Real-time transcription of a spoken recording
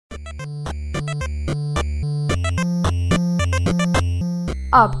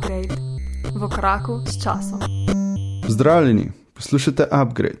Upgrade. V koraku s časom. Pozdravljeni, poslušate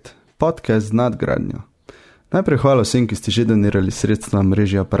Upgrade, podcast z nadgradnjo. Najprej hvala vsem, ki ste že donirali sredstva na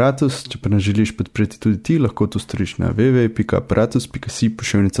mreži Aparatus. Če pa ne želiš podpreti tudi ti, lahko to storiš na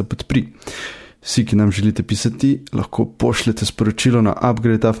www.aparatus.si/podpri. Vsi, ki nam želite pisati, lahko pošljete sporočilo na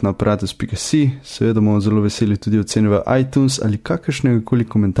upgrade@aparatus.si. Seveda bomo zelo veseli tudi ocene v iTunes ali kakršnega koli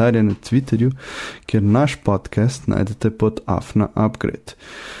komentarja na Twitterju, kjer naš podcast najdete pod @upgrade.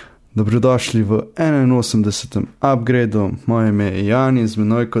 Dobrodošli v 81. Upgradeu. Moje ime je Jani, z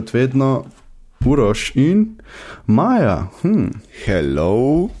menoj kot vedno Uroš in Maja.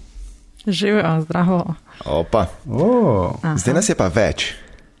 Hello. Živijo, zdravo. Opa. Zdaj nas je pa več.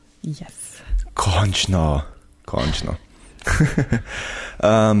 Yes. Končno.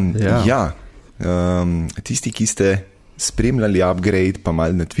 Tisti, ki ste spremljali Upgrade, pa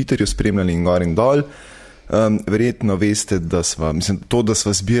malo na Twitterju spremljali in gor in dol, verjetno veste, da sva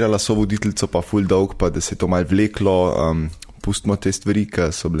zbirala sovoditeljico pa ful dolg, pa da se je to malo vleklo. Pustimo te stvari, ki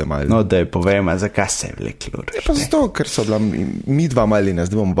so bile malo... No, daj, povejmo, zakaj se je vleklo. Je pa zato, ker so bila mi dva malina,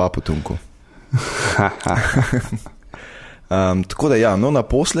 zdaj bomo oba potunku. Tako da ja, no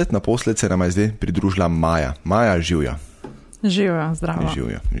naposled se nam je zdaj pridružila Maja. Maja, živja. Živijo, zdravo.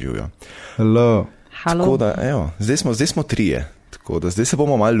 Živijo. Hello. Tako da, evo, zdaj smo trije. Tako da zdaj se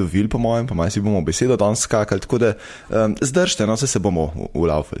bomo malo lovili po mojem, pa malo si bomo besedo danes skakali, tako da zdržite, no se bomo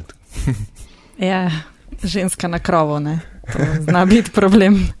ulaufali. Ja, ženska na krovu, ne? To zna biti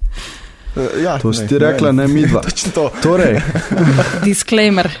problem. Ja, to si ti rekla, ne midva. Točno to. Torej.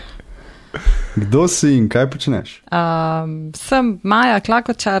 Disclaimer. Kdo si in kaj počneš? Sem Maja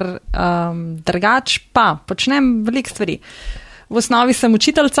Klakočar, drugač pa počnem veliko stvari. V osnovi sem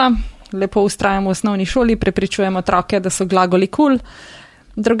učiteljica, lepo ustrajam v osnovni šoli, prepričujem otroke, da so glagoli cool.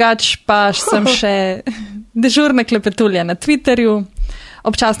 Drugač pa sem še dežurna klepetulja na Twitterju.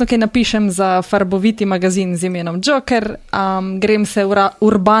 Občasno kaj napišem za farboviti magazin z imenom Joker, grem se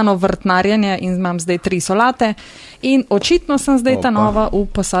urbano vrtnarjenje in imam zdaj 3 solate in očitno sem zdaj ta nova v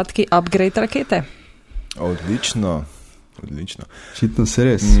posadki Upgrade rakete. Odlično. Očitno se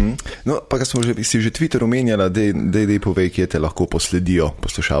res. No, pa kad smo si že Twitter omenjala, dej povej, kje te lahko posledijo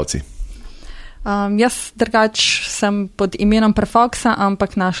poslušalci. Jaz drugač sem pod imenom Prefoxa,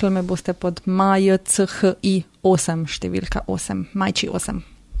 ampak našli me boste pod MajCHI8, številka 8, Majči 8.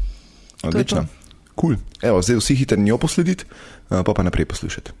 Odlično, cool. Evo, zdaj vsi hitro njo poslediti, pa naprej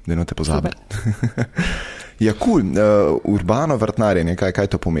poslušati, da ne te pozabiti. Ja, cool, urbano vrtnarjenje, kaj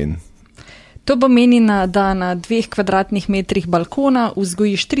to pomeni? To pomeni, da na 2 kvadratnih metrih balkona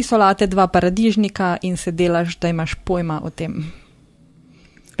vzgojiš 3 solate, 2 paradižnika in se delaš, da imaš pojma o tem.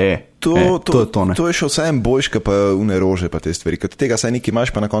 To je še vsem boljška pa une rože pa te stvari, kot tega saj nekaj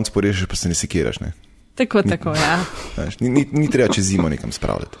imaš, pa na koncu porežeš, pa se ne sekiraš, ne? Tako, ja. Ni treba čez zimo nekam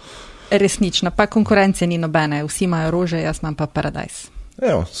spravljati. Resnično, pa konkurence ni nobene, vsi imajo rože, jaz imam pa paradajz.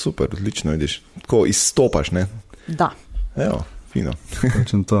 Evo, super, odlično, vidiš. Tako izstopaš, ne? Da. Evo, fino.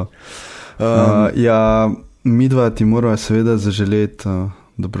 Točno to. Ja, midva ti morava seveda zaželeti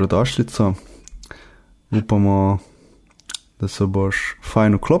dobrodošlico. Upamo, da se boš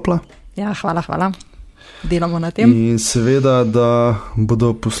fajn vklopila. Ja, hvala. Delamo na tem. In seveda, da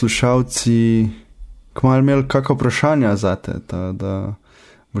bodo poslušalci kmalu imeli kakšno vprašanja zate, da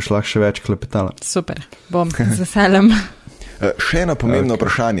boš lahko še več klepetala. Super, bom z veseljem. Še eno pomembno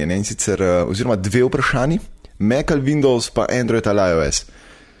vprašanje, ne, in sicer, oziroma 2 vprašanji, Mac ali Windows pa Android ali iOS?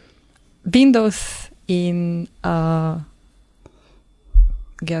 Windows in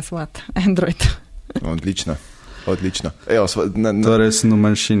guess what? Android. Odlično. Torej sem v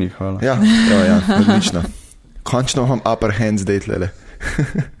manjšini, hvala. Ja, odlično. Končno imam upper hand zdaj tlele.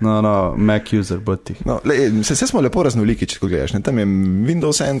 No, Mac user, boti. No, se smo lepo raznoliki, če tako gledaš. Ne? Tam je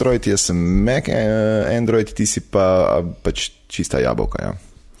Windows Android, jaz sem Mac Android, ti si pa pač čista jabolka, ja.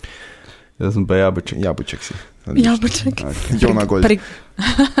 Jaz sem pa jaboček. Jaboček si. Jaboček. Okay. Jona Gold.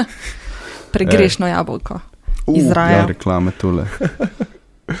 Pregrešno jabolko. Izraja. Ja, reklame tule.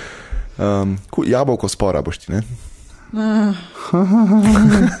 Jabolko spora boš ti, ne?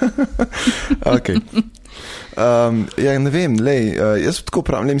 Ok. Ja, ne vem, jaz tako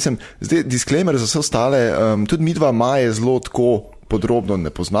pravim, mislim, zdaj disclaimer za vse ostale, tudi mi dva Maje zelo tako podrobno ne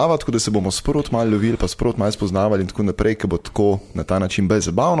poznava, tako da se bomo sprot malo lovili, pa sprot malo spoznavali in tako naprej, ker bo tako na ta način bolj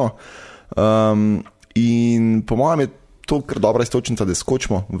zabavno. In po mojem je to kar dobra istočnica, da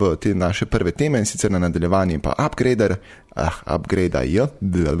skočimo v te naše prve teme, in sicer na nadaljevanje pa Upgrade,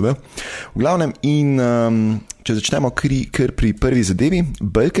 v glavnem, in če začnemo kar pri prvi zadevi,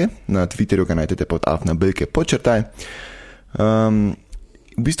 Belke, na Twitterju ga najdete pod @belke_.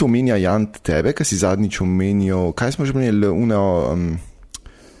 V bistvu omenja Jan tebe, ki si zadnjič omenil, kaj smo že omenili,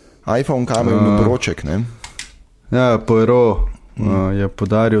 iPhone kamer in obroček, ne? Ja, Poirot je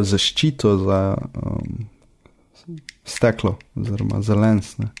podaril zaščito za steklo, oziroma za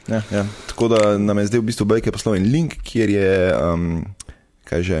lens. Ne? Ja. Tako da nam je zdaj v bistvu Bejke poslal en link, kjer je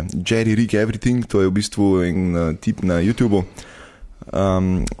Jerry Rig Everything, to je v bistvu en tip na YouTubeu.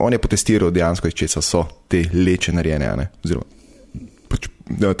 On je potestiral dejansko, iz česa so te leče narejene, ne? Oziroma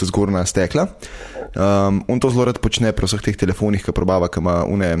ta zgornja stekla. On to zelo rad počne pri vseh teh telefonih, ki probava, ki ima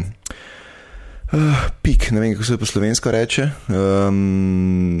pik, ne vem, kako se po slovensko reče. V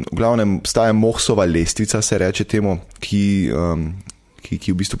glavnem obstaja Mohsova lestvica, se reče temu, ki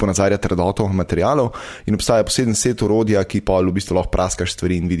v bistvu ponazarja trdoto materialov in obstaja poseben set orodja, ki pa v bistvu lahko praskaš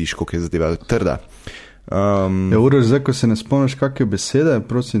stvari in vidiš, koliko je zadeva trda. Uroš, zdaj, ko se ne spomniš kakve besede,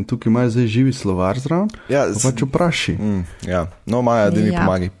 prosim, tukaj imaš zdaj živi slovar zraven, ja, pa pač vpraši. Ja, no Maja, da mi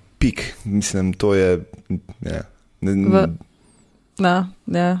pomagi. Pik, mislim, to je... Ja. Ne,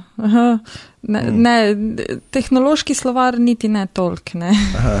 tehnološki slovar niti ne toliko, ne.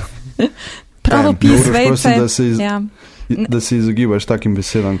 Pravopis vejce. Da se izogibaš takim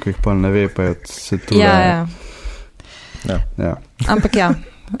besedam, ko jih pa ne ve, pa se tu... Ja. Ampak ja.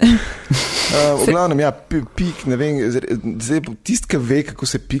 V glavnem, ja, pik, ne vem, zdaj tist, ki ve, kako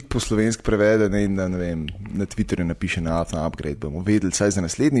se pik po slovensk prevede, ne vem, na Twitterju napiše na upgrade, bomo vedeli, saj za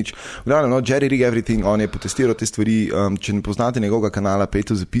naslednjič. V glavnem, Jerry Rig Everything, on je potestiral te stvari, če ne poznate njegovega kanala,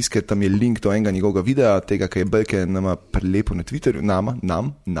 pejte v zapiske, tam je link do enega njegovega videa, tega, ki je Bejke nama prelepo na Twitterju, nam,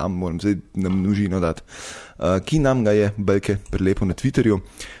 moram zdaj nam množino dati, ki nam ga je Bejke prelepo na Twitterju.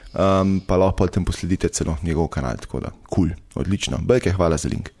 Pa lahko tam posledite celo njegov kanal, tako da, cool, odlično. Bejke, hvala za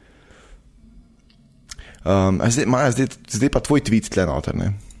link. Maja, zdaj pa tvoj tweet tle noter,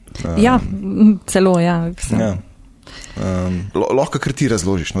 ne? Ja, celo, ja. Lahko kar ti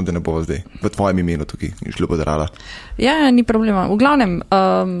razložiš, no, da ne bo zdaj v tvojem imenu tukaj šlo podrala. Ja, ni problema. V glavnem,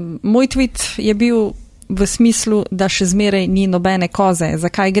 moj tweet je bil v smislu, da še zmeraj ni nobene koze.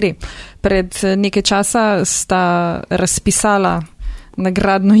 Zakaj gre? Pred nekaj časa sta razpisala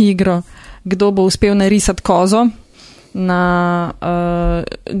nagradno igro, kdo bo uspel narisati kozo na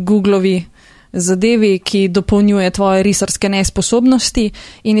Googlovi zadevi, ki dopolnjuje tvoje risarske nesposobnosti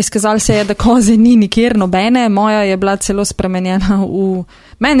in izkazalo se je, da koze ni nikjer nobene. Moja je bila celo spremenjena v...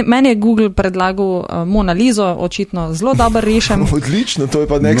 Meni je Google predlagal Mona Lizo, očitno zelo dober rešem. Odlično, to je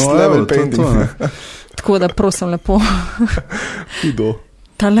pa next level painting. Tako da prosim lepo. Hudo.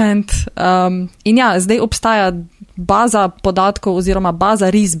 Talent. In ja, zdaj obstaja baza podatkov oziroma baza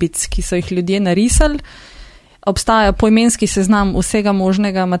risbic, ki so jih ljudje narisali. Obstaja poimenski seznam vsega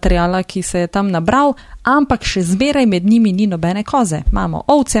možnega materiala, ki se je tam nabral, ampak še zmeraj med njimi ni nobene koze. Imamo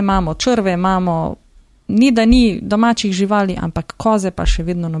ovce, imamo črve, ni da ni domačih živali, ampak koze pa še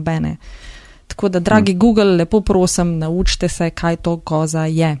vedno nobene. Tako da, dragi Google, lepo prosim, naučite se, kaj to koza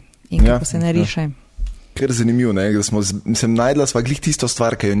je in kako se nariše. Ker zanimivo, ne, da sem najdla sva glih tisto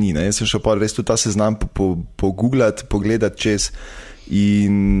stvar, ki jo ni, ne. Jaz sem šel pa res tudi ta seznam pogooglati, pogledati čez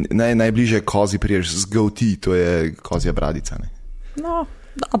in najbližje kozi priješ z goatee, to je kozja bradica, ne. No,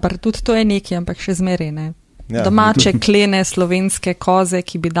 dober, tudi to je nekaj, ampak še zmeraj, ne. Ja. Domače klene slovenske koze,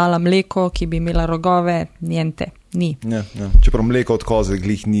 ki bi dala mleko, ki bi imela rogove, niente, ni. Ja. Čeprav mleko od koze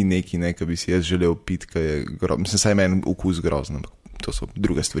glih ni neki, ne, ki bi si jaz želel piti, ki je mislim, saj meni okus grozno, to so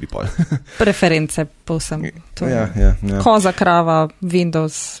druge stvari pol. Preference povsem. Ja. Koza, krava,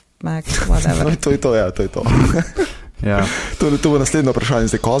 Windows, Mac, whatever. To je to. Ja. To bo naslednje vprašanje,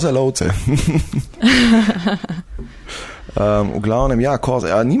 zdaj koze, lovce. V glavnem, ja,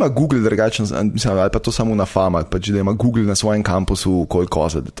 koze. Nima Google drugačen, ali pa to samo na fama, pač da ima Google na svojem kampusu koliko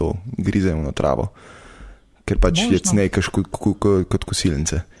koze, da to grizejo na travo. Ker pač je cnej kot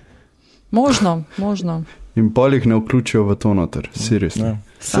kosilnice. Možno. In pol jih ne vključijo v to noter, seriously.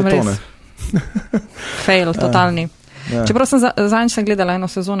 Sam res. Fail, totalni. Ja. Čeprav zadnjič sem gledala eno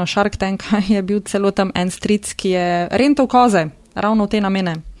sezono Shark Tanka, je bil celo tam en stric, ki je rental koze, ravno v te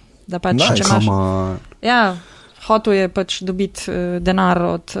namene. Da pač, če imaš... Ja, hotel je pač dobiti denar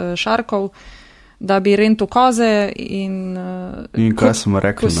od šarkov, da bi rental koze in kaj sem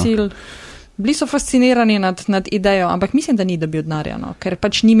rekel, kosil. Bili so fascinirani nad idejo, ampak mislim, da ni dobil denarja, no, ker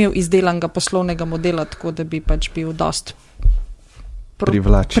pač ni imel izdelanega poslovnega modela, tako da bi pač bil dost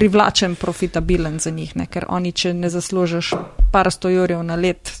privlačen, profitabilen za njih, ne, ker oni, če ne zaslužiš par €100 na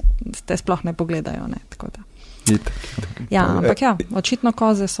let, te sploh ne pogledajo, ne, tako da. Ja, ampak ja, očitno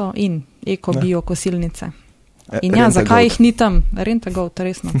koze so in bio kosilnice. In ja, zakaj jih ni tam? Rent a goat,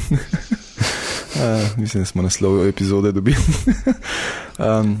 resno. Mislim, da smo naslov epizode dobili.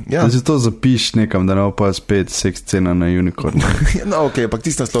 Ja. Zato zapiš nekam, da ne bo pa spet seks scena na unicorn. No, ok, ampak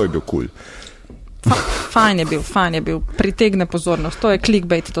tisti naslov je bil cool. Fajn je bil, pritegne pozornost, to je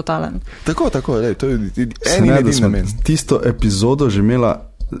clickbait totalen. Tako, lej, to je edini namen. Tisto epizodo že imela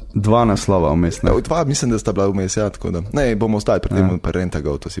 2 naslova vmes, ne? 2 mislim, da sta bila vmes, ja, tako da. Ne, bomo ostali pri tem, pri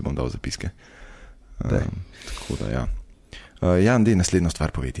Rentagov, to si bom dal zapiske. Tako da, ja. Jan, dej naslednjo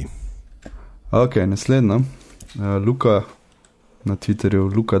stvar povedi. Ok, naslednjo. Luka na Twitterju,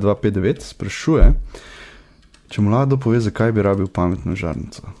 Luka259, sprašuje, če mu Lado pove, zakaj bi rabil pametno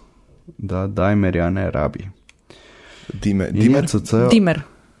žarnico. Da Dimerja ne rabi. Dimer? Dimer.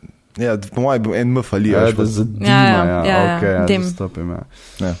 Ja, po mojem en M fali. Ja, da za Dima, ok, dim. Zastopim,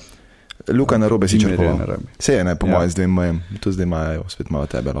 ja. Luka na robe si črpoval. ne rabi. Vse je, ne, po mojem z 2 M-jem. To zdaj imajo, spet malo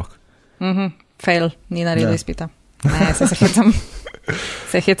tebe lahko. Fail, ni naredil izpita. Ne,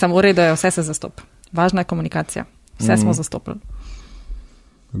 se hecam, v redu je, vse se zastop. Važna je komunikacija. Vse smo zastopili.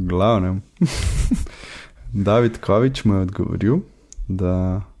 V glavnem. David Kovič mu je odgovoril,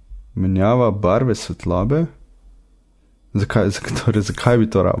 da menjava barve svetlobe. Zakaj bi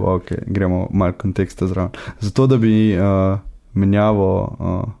to rabo? Ok, gremo malo konteksta zraven. Zato, da bi menjavo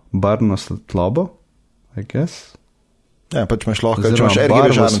barvno svetlobo, I guess. Ja, pač imaš lahko, če imaš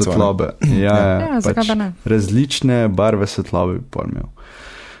RGB žarnico. Svetlobe. Ja, zakaj pa ne? Različne barve svetlobe bi pol imel.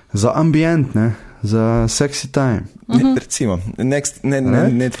 Za ambient, ne? Za sexy time. Recimo,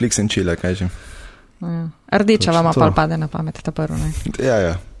 Netflix and chill, kaj že. Rdeča vama pa pade na pamet, ta prvo, ne?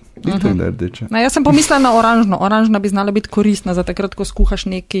 Ja. Itak da je rdeča. Jaz sem pomislila na oranžno. Oranžna bi znala biti koristna za takrat, ko skuhaš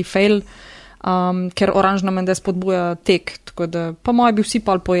neki fail, ker oranžna menda spodbuja tek, tako da po moje bi vsi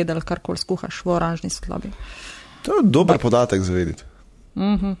pol pojedali, karkoli skuhaš v oranžni svetlobi. To je dober podatek za vedeti.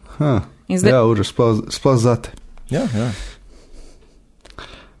 Ja, ure, sploh zate. Ja.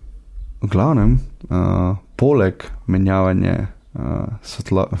 V glavnem, poleg menjavanje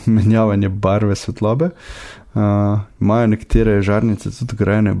barve svetlobe, imajo nekatere žarnice tudi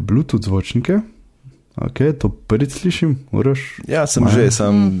grajene Bluetooth zvočnike. Ok, to prvič slišim, Uroš? Ja,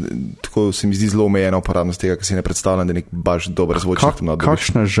 tako se mi zdi zelo omejena uporabnost tega, ker si ne predstavljam, da je nek baš dober zvočnik.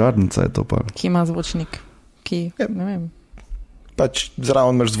 Kakšna žarnica je to pa? Ki ima zvočnik? Ne vem. Pač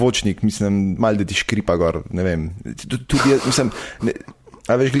zraven imaš zvočnik, mislim, malo da ti škripa gor, ne vem. Tudi jaz, mislim,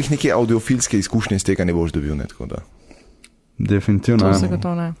 a veš, glih neke audiofilske izkušnje iz tega ne boš dobil, ne, tako da. Definitivno. To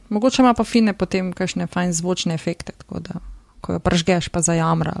zagotovo ne. Mogoče ima pa fine potem kakšne fajn zvočne efekte, tako da, ko jo pržgeš pa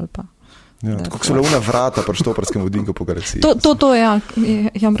zajamra ali pa. Ja, tako so le una vrata pri štoparskem vodinku po galaksiji. To je,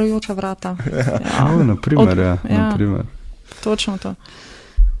 jamrajoča vrata. Ja, naprimer, naprimer. Točno to.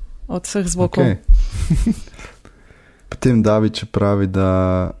 Od vseh zvokov. Okay. Potem Davič pravi,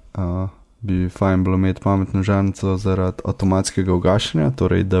 da bi fajn bilo imeti pametno žarnico zaradi avtomatskega ugašanja,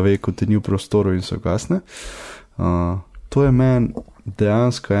 torej da ve, ko ti ni v prostoru in se ugasne. To je meni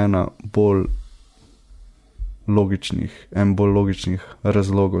dejansko en bolj logičnih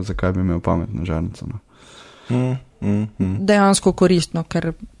razlogov, zakaj bi imel pametno žarnico. Dejansko koristno,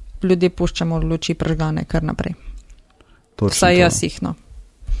 ker ljudje puščamo luči pržgane kar naprej. Vsaj jaz jih, no.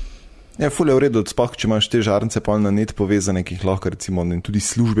 Ja, ful je v redu, sploh, če imaš te žarnice pol na net povezane, ki jih lahko recimo tudi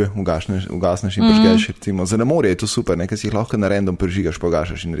službe ugasneš in pržgeš, recimo. Za na morje je to super, ker si jih lahko na random prižigaš,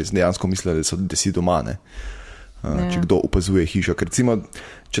 pogašaš in res dejansko mislijo, da si doma, ne. Če kdo opazuje hišo. Ker recimo,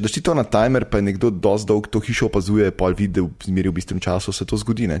 če daš ti to na timer, pa je nekdo dosti dolg to hišo opazuje, pol vidi, v zmeri v bistvom času se to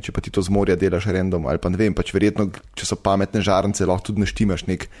zgodi, ne. Če pa ti to z morja delaš random, ali pa ne vem, pač verjetno, če so pametne žarnice, lahko tudi naštimaš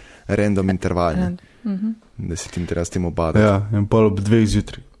nek random interval, ne. Da se ti interes tem obada. Ja, in pol ob 2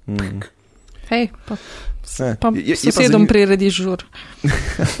 zjutraj. Hej, pa sosedom prirediš žur.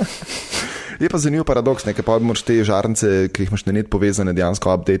 Je pa zanimiv paradoks, ker pa moraš te žarnice, ki jih imaš na net povezane, dejansko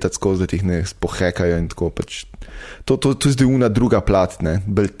updatati skozi, da ti jih ne pohekajo in tako pač. To je zdaj una druga plat, ne,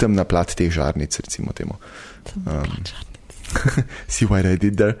 bolj temna plat teh žarnic, recimo temu. See what I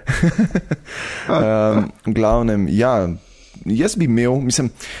did there? V glavnem, ja, jaz bi imel,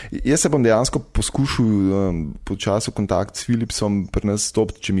 jaz se bom dejansko poskušal po času kontakt s Philipsom pri nas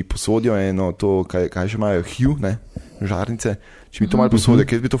stopiti, če mi posodijo eno to, kaj že imajo, Hue, ne, žarnice, če mi to malo posodijo,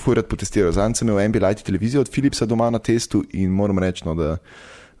 ker bi to ful rad potestiral. Zadnjič sem imel Ambilight televizijo od Philipsa doma na testu in moram reči, no, da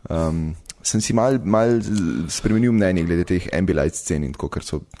sem si mal spremenil mnenje glede teh Ambilight scen in tako,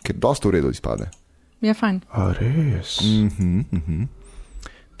 ker dosta v redu izpade. Je fajn. A res?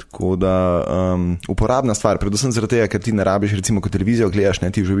 Tako da uporabna stvar, predvsem zaradi tega, ker ti ne rabiš, recimo, ko televizijo gledaš,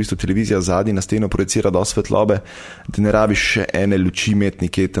 ne, ti že v bistvu televizija zadnji na steno projicira dosti svetlobe, ti ne rabiš še ene luči imeti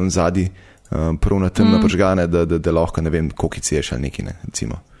nekje tam zadnji, prav na temno požgane, da lahko, ne vem, kokiciješ ali neki, ne,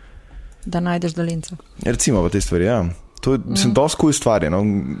 recimo. Da najdeš daljinco. Recimo v te stvari, ja. To je, mislim, dosti cool stvar, no.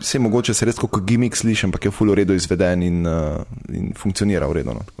 Vse mogoče se res kot gimmick slišim, ampak je ful v redu izveden in funkcionira v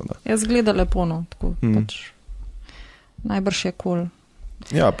redu, no. Tako da. Ja, zgleda lepo, no, tako pač najbrž je cool.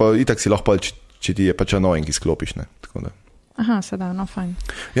 Ja, pa itak si lahko, če ti je pač annoying izklopiš, ne. Tako da. Aha, sedaj, no, fajn.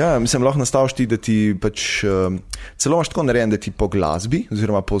 Ja, mislim, lahko nastaviš ti, da ti pač, celo imaš tako narejen, da ti po glasbi,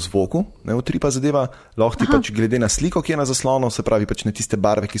 oziroma po zvoku, ne utripa zadeva, lahko ti pač glede na sliko, ki je na zaslonu, se pravi pač na tiste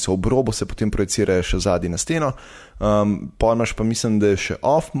barve, ki so ob robu, se potem projicirajo še zadnji na steno, imaš pa mislim, da je še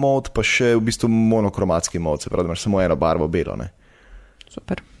off mode, pa še v bistvu monokromatski mode, se pravi, da imaš samo eno barvo belo, ne.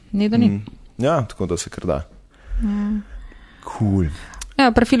 Super, ni da ni. Ja, tako da se kar da. Cool. Ja,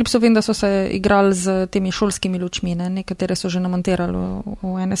 pri Philipsu vem, da so se igrali z temi šolskimi lučmi, ne? Nekatere so že namontirali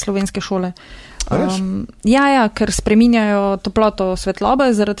v ene slovenske šole. Ja, ker spreminjajo toploto svetlobe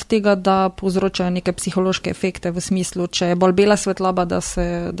zaradi tega, da povzročajo neke psihološke efekte v smislu, če je bolj bela svetloba, da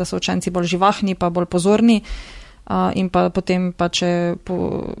so učenci bolj živahni pa bolj pozorni in pa potem pa če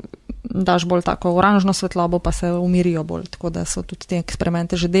daš bolj tako oranžno svetlobo, pa se umirijo bolj. Tako da so tudi te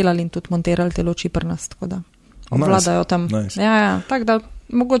eksperimente že delali in tudi montirali te luči pri nas, tako da obvladajo tam. Nice. Ja, tako da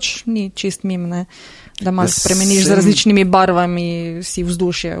mogoče ni čist mim, ne, da malo spremeniš z različnimi barvami si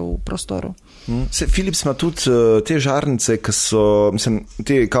vzdušje v prostoru. Se Philips ima tudi te žarnice, ki so, mislim,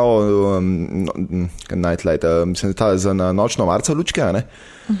 te kao nightlight, mislim, ta za nočno marca lučke, ne?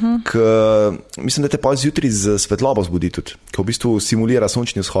 Mislim, da te pa zjutraj z svetlobo zbudi tudi, ki v bistvu simulira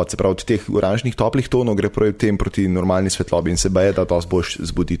sončni vzhod, se pravi od teh oranžnih toplih tonov gre proti normalni svetlobi in se baje, da to boš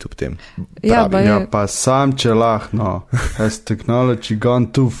zbuditi ob tem. Ja, pa sam če lahno, has technology gone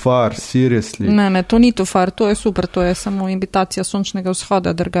too far, seriously. Ne, to ni too far, to je super, to je samo imitacija sončnega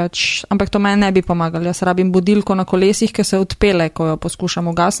vzhoda, drugač, ampak to meni ne bi pomagalo, jaz rabim budilko na kolesih, ki se odpele, ko jo poskušam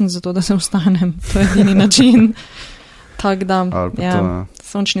ugasniti, zato da se vstanem, to je edini način. Tako da, ja,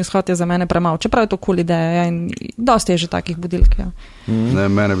 sončni vzhod je za mene premalo, čeprav je to cool ideja, ja, in dosti je že takih budilk, ja. Ne,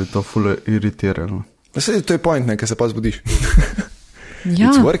 mene bi to ful iritiralo. To je point, ne, kaj se pa zbudiš.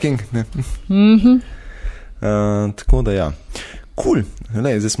 Ja. It's working, ne. Tako da, ja. Cool,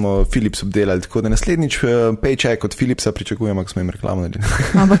 ne, zdaj smo Philips obdelali, tako da naslednjič paycheck od Philipsa pričakujemo, ko smo jim reklamo naredili.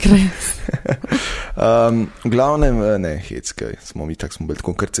 Ampak res. V glavnem, ne, hecka, smo bili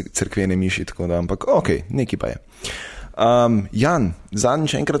tako kar cerkvene miši, tako da, ampak okej, neki pa je. Jan,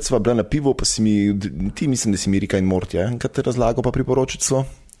 zadnjič enkrat sva bila na pivu, pa si ti mislim, da si mi Rika in Morty, enkrat te razlagal pa priporočiti celo.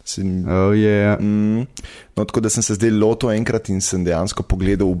 Oh, yeah. No, tako da sem se zdaj lotil enkrat in sem dejansko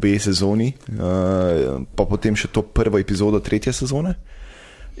pogledal obe sezoni, pa potem še to prvo epizodo 3. sezone.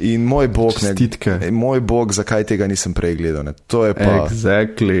 In moj bog, zakaj tega nisem prej gledal, ne? To je pa...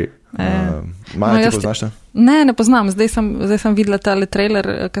 Exactly. Maja, ti poznaš to? Ne poznam, zdaj sem videla tale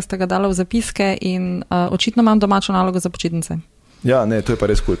trailer, ki ste ga dala v zapiske in očitno imam domačo nalogo za počitnice. Ja, ne, to je pa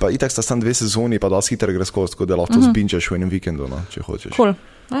res cool. Pa itak sta sam 2 sezoni, pa dosti hitro gre skozi, tako da lahko to zbinčaš v enem vikendu, no, če hočeš. Cool.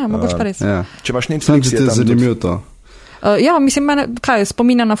 Ja, mogoče pa res. Ja. Če imaš Netflix, je tam zanimivo to. Ja, mislim, mene, kaj,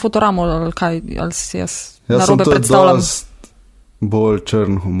 spominja na Futuramo, ali si jaz narobe predstavljam. Jaz sem to bolj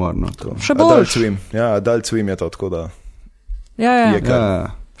črn humor, no, to. Še boljš. Adult Swim je to, tako da...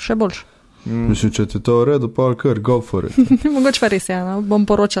 Ja. Še boljš. Mislim, če ti to v redu, pa kar, go for it. Mogoče pa res, ja, no, bom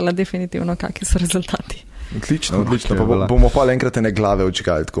poročala definitivno, kakšni so rezultati. Odlično, pa bomo pa enkrat ene glave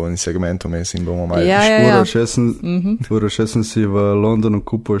odžgali tako in segmentom in bomo malo... Ja. Še sem si v Londonu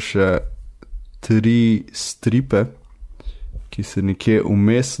kupil še 3 stripe, ki se nekje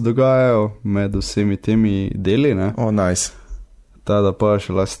vmes dogajajo med vsemi temi deli, ne? Nice. Da pa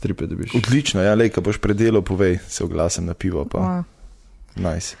še last stripe dobiš. Odlično, ja, lej, ko boš predelal, povej, se oglasim na pivo, pa...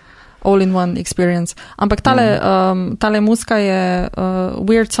 Nice. All-in-one experience. Ampak tale muska je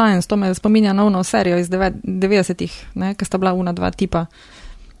Weird Science, to me spominja na ono serijo iz 90-ih, ki sta bila una 2 tipa,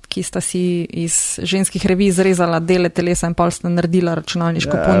 ki sta si iz ženskih revij zrezala dele telesa in pol sta naredila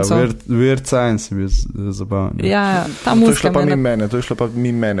računalniško punco. Weird Science je bil zabaven. Ja, ta muska to je šlo pa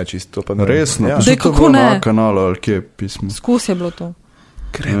mimo mene čisto. Resno, ja. Že to bilo na kanalu, ali kje pismo. Skus je bilo to.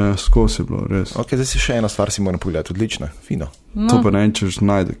 Ja, skozi je bilo, res. Ok, zdaj si še eno stvar si moram pogledati, odlično, fino. No. To pa ne češ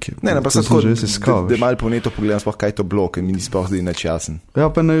najde, kje. Ne, pa sem tako, da malo po neto pogledam sploh, kaj to bilo, ker mi ni sploh zdaj nič jasen. Ja,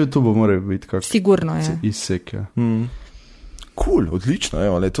 pa na YouTube mora biti kak... Sigurno, ja. Izsek, ja. Cool, odlično,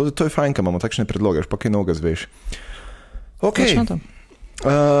 evo, to je fajn, kaj imamo takšne predloge, pa kaj noga zveš. Ok,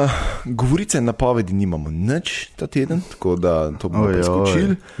 govorice in napovedi nimamo nič ta teden, tako da to bomo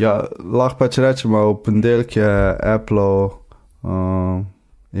preskočili. Ja, lahko pa če rečemo, v ponedeljek je Apple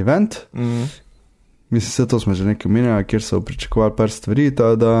event. Mislim, vse to smo že nekaj omenjali, kjer so pričakovali par stvari,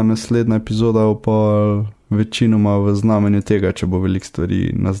 da naslednja epizoda pa večinoma v znamenju tega, če bo veliko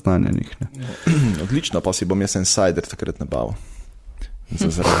stvari naznanjenih. Odlično, pa si bom jaz insider takrat nabavil.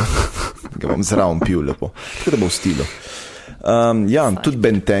 Ga bom zraven pil lepo. Tako da bo v stilu. Ja, tudi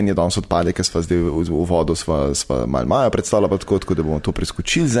Ben 10 je danes odpade, ker sva zdaj v vodu sva malo Maja predstavila, pa tako, da bomo to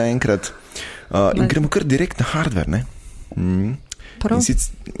preskočili zaenkrat. In gremo kar direkt na hardware, ne?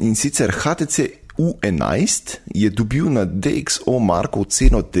 In sicer HTC U11 je dobil na DxO Marku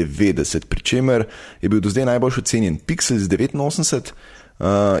oceno 90, pri čemer je bil do zdaj najbolj ocenjen Pixel z 89.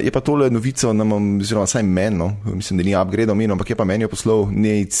 Je pa tole novico nam, oziroma saj meni, mislim, da ni upgrade omenil, ampak je pa meni poslal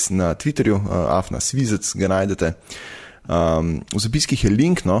Nejc na Twitterju, Afna Svizec, ga najdete. V zapiskih je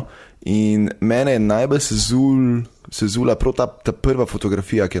link, in mene je najbolj sezula prav ta prva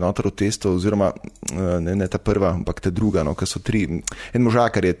fotografija, ki je noter v testu, oziroma ne ta prva, ampak ta druga, ki so en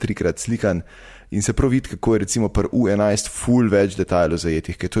možakar je 3x slikan in se prav vidi, kako je recimo pri U11 ful več detajlov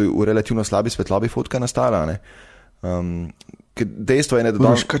zajetih, ker to je v relativno slabi svetlobi fotka nastala, ne. Dejstvo je, ne,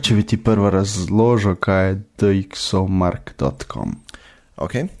 da kaj če bi ti prvo razložil, kaj je dxomark.com?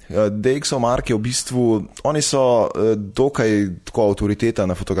 Ok, DxOMark je v bistvu, oni so dokaj tako avtoriteta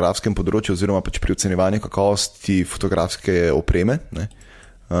na fotografskem področju oziroma pač pri ocenjevanju kakovosti fotografske opreme, ne.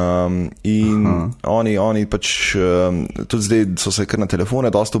 Oni pač tudi zdaj so se kar na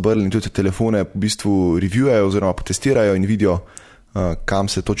telefone dosta obrli in tudi telefone v bistvu reviewujejo oziroma potestirajo in vidijo, kam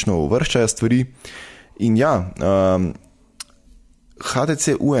se točno uvrščajo stvari. In ja,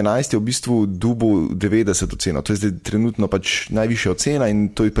 HTC U11 je v bistvu dobil 90 oceno, to je zdaj trenutno pač najvišja ocena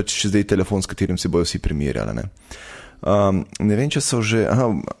in to je pač zdaj telefon, s katerim se bojo vsi primerjali, ne. Ne vem, če so že,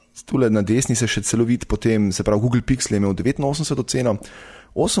 tule na desni se še celovit, potem se pravi Google Pixel je imel 89 oceno,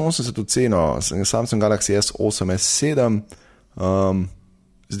 88 oceno Samsung Galaxy S8, S7,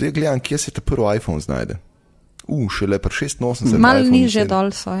 zdaj gledam, kje se ta prvi iPhone znajde. Šele pa 86. Malo niže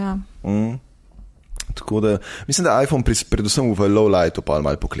dol so, ja. Tako da, mislim, da iPhone predvsem v low lightu pa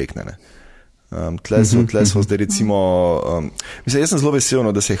malo poklekne, ne. Tle so zdaj recimo, mislim, jaz sem zelo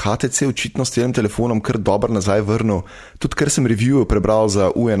vesel, da se je HTC očitno s tem telefonom kar dobro nazaj vrnil, tudi ker sem review prebral za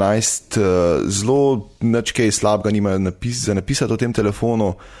U11, zelo nič kaj slabega nima za napisati o tem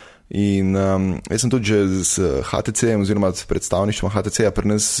telefonu in jaz sem tudi že z HTC-em oziroma s predstavništvom HTC-ja pri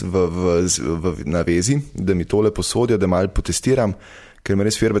nas na vezi, da mi tole posodijo, da malo potestiram, ker me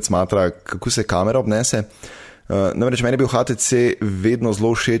res firbec smatra, kako se kamera obnese. Namreč meni je bil HTC vedno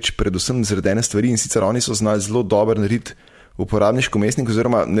zelo všeč, predvsem zaradi ene stvari in sicer oni so znali zelo dobro narediti uporabniški vmesnik,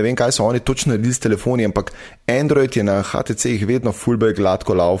 oziroma ne vem, kaj so oni točno naredili s telefoni, ampak Android je na HTC-jih vedno ful bolj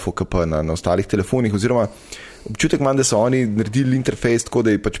gladko laufal, kot pa na ostalih telefonih, oziroma občutek imam, da so oni naredili interfejs tako,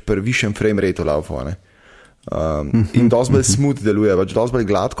 da je pač pri višjem frame rateu laufal, ne. In dosti bolj smooth deluje, pač dosti bolj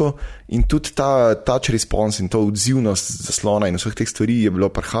gladko in tudi ta touch response in to odzivnost zaslona in vseh teh stvari je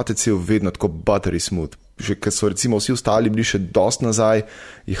bilo pri HTC-u vedno tako buttery smooth. Že ker so recimo vsi ostali bili še dosti nazaj,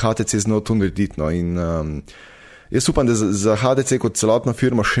 je HTC znal to narediti, in jaz upam, da za HTC kot celotno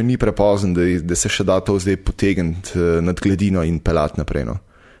firmo še ni prepozen, da se še da to zdaj potegniti nad gladino in pelati naprej,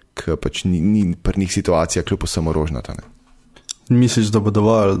 ker pač ni pri njih situacija kljub samo rožnata, ne. Misliš, da bo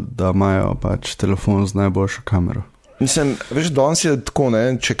dovolj, da imajo pač telefon z najboljšo kamero? Mislim, veš, danes je tako,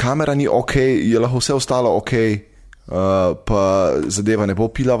 ne, če kamera ni ok, je lahko vse ostalo ok, pa zadeva ne bo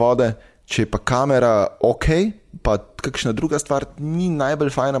pila vode, če pa kamera ok, pa kakšna druga stvar ni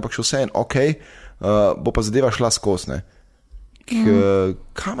najbolj fajna, ampak še vse en ok, bo pa zadeva šla skozi, ne.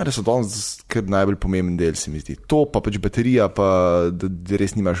 Kamere so danes kar najbolj pomemben del, se mi zdi. To pa pač baterija, pa da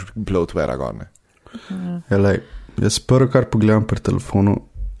res nimaš bloatware gor, ne. Jaz prvo, kar pogledam pri telefonu,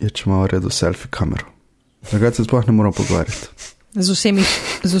 je, če ima v redu selfie kamero. Takrat se sploh ne moram pogovarjati. Z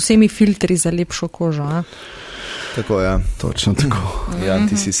vsemi filtri za lepšo kožo, a? Tako, ja. Točno tako. Ja,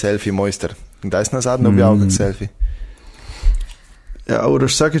 ti si selfie mojster. Kdaj si nazadnje objavil kak selfie? Ja,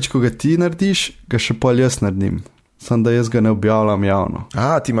 vsakeč, ko ga ti narediš, ga še pol jaz naredim. Samo da jaz ga ne objavljam javno.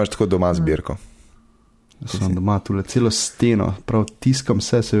 Ti imaš tako doma zbirko. Sem doma tule celo steno, prav tiskam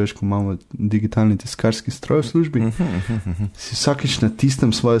se veš, ko imamo digitalni tiskarski stroj v službi, si vsakič natisnem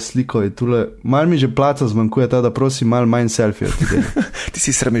svojo sliko in tule, malo mi že placa zmanjkuje ta, da prosim malo manj selfie. Ti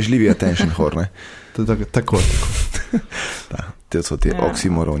si sramežljivi attention whore, ne? Tako. Te so ti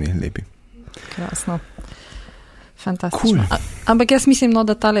oksimoroni lepi. Krasno. Fantastično. Cool. Ampak jaz mislim,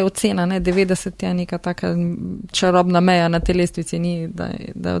 da tale ocena, 90 je neka taka čarobna meja na tej lestvici, ni,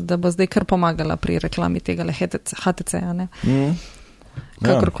 da bo zdaj kar pomagala pri reklami tega HTC-ja, ne.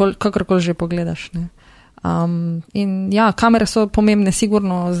 Kakorkoli že pogledaš, ne. In ja, kamere so pomembne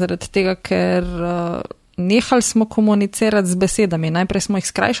sigurno zaradi tega, ker nehali smo komunicirati z besedami. Najprej smo jih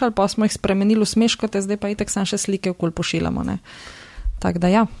skrajšali, pa smo jih spremenili v smeškote, zdaj pa itak sam še slike okoli pošiljamo, ne. Tak da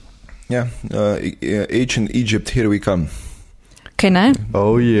ja. Ja, Ancient Egypt, here we come. Kaj ne?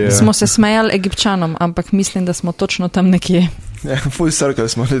 Oh, yeah. Smo se smejali Egipčanom, ampak mislim, da smo točno tam nekje. Full circle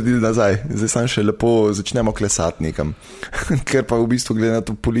smo naredili nazaj, zdaj sam še lepo začnemo klesati nekam, ker pa v bistvu glede na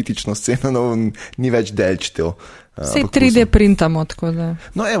to politično sceno ni več delčitev. Vse 3D printamo, tako da.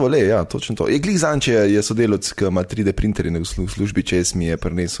 No evo, ja, točno to. Glih Zanče je sodelovec, ki ima 3D printerje v službi, čez mi je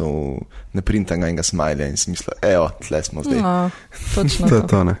prinesel neprintanega enega smajlja in si mislil, evo, tle smo zdaj. No, točno To je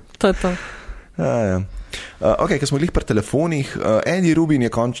to, ne? To je to. Ja. Ok, ko smo glih pri telefonih, Andy Rubin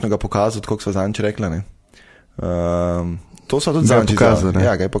je končno ga pokazal, tako so Zanče rekla, ne? To so tudi Zanči pokazal, ne?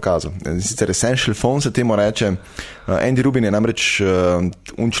 Ja, ga je pokazal. Sicer Essential Phone se temu reče. Andy Rubin je namreč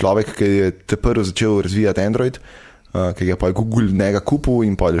človek, ki je te prvo začel razvijati Android, ki ga pa je Google njega kupil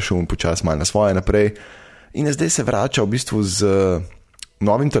in pa je šel počas malo na svoje naprej. In zdaj se vrača v bistvu z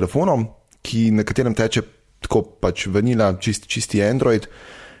novim telefonom, na katerem teče tako pač vanila čisti Android.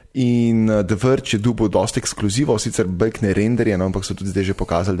 In The Verge je dobil dosti ekskluzivov, sicer belkne renderje, no, ampak so tudi zdaj že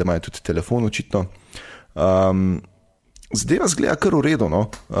pokazali, da imajo tudi telefon očitno. Zdaj vas gleda kar v redu,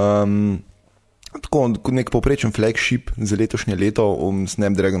 no. Tako nek povprečen flagship za letošnje leto,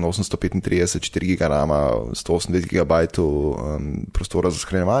 Snapdragon 835, 4 GB rama, 128 GB prostora za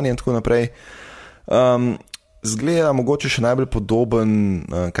shranjevanje in tako naprej. Zgleda mogoče še najbolj podoben,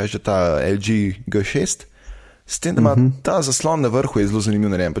 kaj je ta LG G6, s tem, da ima ta zaslon na vrhu, je zelo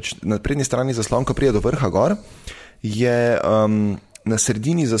zanimiv, ne vem, pač na prednji strani zaslon, ko prije do vrha gor, je na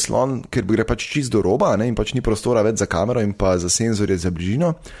sredini zaslon, ker gre pač čist do roba, ne, in pač ni prostora več za kamero in pa za senzorje za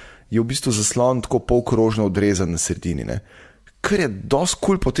bližino, je v bistvu zaslon tako polkrožno odrezan na sredini, ne. Kar je dosti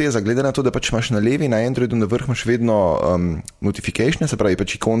cool poteza, glede na to, da pač imaš na levi, na Androidu, na vrh imaš vedno notification, se pravi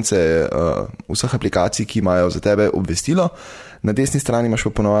pač ikonce vseh aplikacij, ki imajo za tebe obvestilo, na desni strani imaš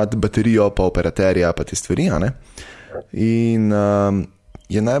pa ponovadi baterijo, pa operaterja, pa te stvari, ne. In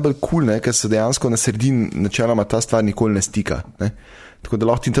je najbolj cool, ne, ker se dejansko na sredini načeloma ta stvar nikoli ne stika, ne. Tako da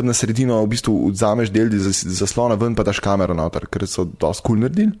lahko ti tam na sredino v bistvu odzameš del zaslona ven, pa daš kamero noter, ker so dosti cool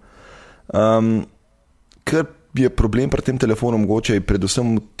naredili. Ker je problem pri tem telefonu mogoče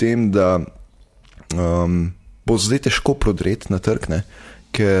predvsem v tem, da bo zdaj težko prodreti na trg, ne,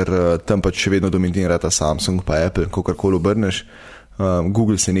 ker tam pač še vedno dominirata Samsung pa Apple, kakorkoli obrneš.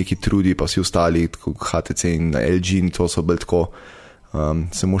 Google se neki trudi, pa vsi ostali, HTC in LG in to so bolj tako,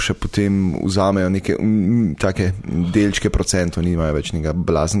 samo še potem vzamejo neke take delčke procentov, nimajo več nekega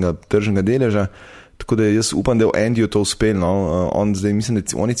blaznega tržnega deleža. Tako da jaz upam, da je v Andyju to uspel, no. On zdaj, mislim,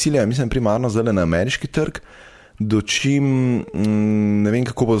 da oni ciljajo, mislim, primarno zdaj na ameriški trg, dočim ne vem,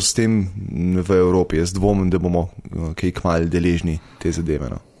 kako bo s tem v Evropi. Jaz dvomim, da bomo kaj kmalu deležni te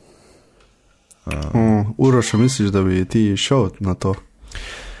zadeve, no. Uroša, misliš, da bi ti šel na to?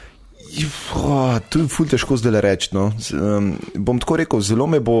 To je ful težko zdaj reči, no. Bom tako rekel, zelo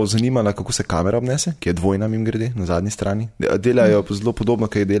me bo zanimala, kako se kamera obnese, ki je dvojna mim grede na zadnji strani. Delajo zelo podobno,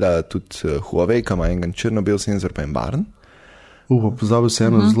 kaj dela tudi Huawei, ki ima en črno-bel senzor pa en barn. Pozabil se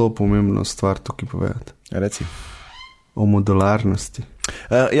eno zelo pomembno stvar tukaj povedati. Reci. O modularnosti.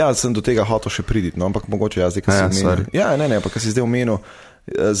 Ja, sem do tega hotel še priditi, no, ampak mogoče jaz zdaj, kaj si omenil. Ja, ne, pa kaj si zdaj omenil,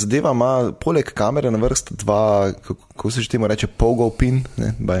 zadeva ima poleg kamere na vrst dva, kako se že temu reče, pogo pin,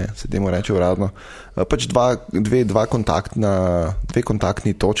 ne, se temu reče uradno, pač dve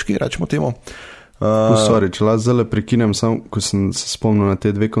kontaktni točki, rečemo temu. Sorry, če lahko zdaj prekinem, samo ko sem se spomnil na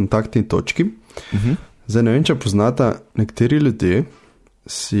te dve kontaktni točki. Zdaj ne vem, če poznata, nekateri ljudje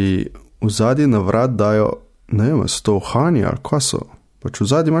si v zadnji na vrat dajo, ne vem, stolhani ali kaj so. Pač v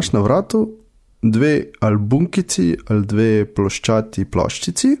zadnji imaš na vratu dve ali bunkici ali dve ploščati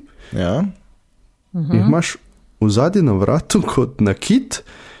ploščici. Ja. In imaš v zadnji na vratu kot nakit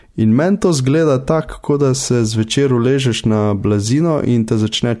in meni to zgleda tako, kot da se zvečer uležeš na blazino in te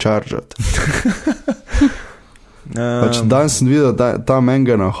začne čaržati. Pač dan sem videl tam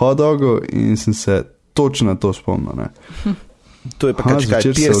enega na hotdogu in sem se točno to spomnil, ne. To je pa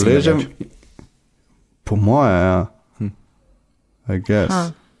kaj piercing. Po moje, ja. I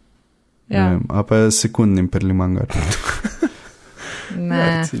guess. Ja. A pa je sekundnim perlimangar.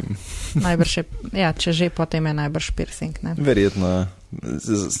 Ne, najbrž je, ja, če že potem je najbrž piercing, ne. Verjetno.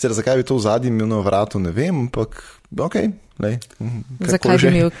 Zakaj bi to v zadnjem imel na vratu, ne vem, ampak okej, lej. Zakaj bi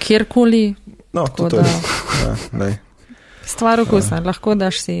imel kjerkoli? No, to je. Ja, lej. Stvar okusa, lahko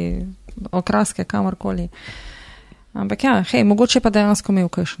daš si okraske kamorkoli. Ampak ja, hej, mogoče pa dejansko imel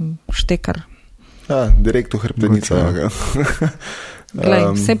kakšen štekar. Ja, direkt v hrbtenica.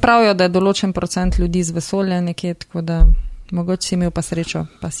 Vse pravijo, da je določen procent ljudi z vesolja nekje, tako da mogoče si imel pa srečo,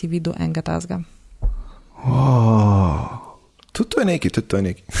 pa si videl enega tazga. Tudi to je neki.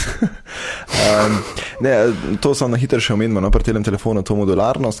 To sem na hitro še omenil, pri tem telefonu, to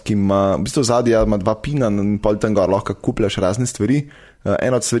modularnost, ki ima, v bistvu zadnji ima 2 pina in pol tam gor lahko kupljaš razne stvari.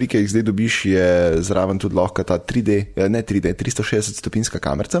 Ena od stvari, ki jih zdaj dobiš, je zraven tudi lahko ta 360 stopinjska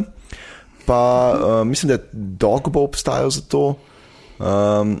kamerca. Pa mislim, da je Dogbo obstajal za to.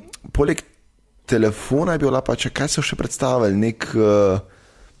 Poleg telefona je bila pa, če kaj so še predstavili, nek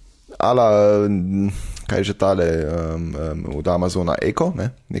kaj je že tale od Amazona Echo,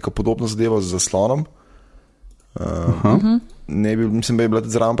 neko podobno zadevo z zaslonom. Mislim, da je bila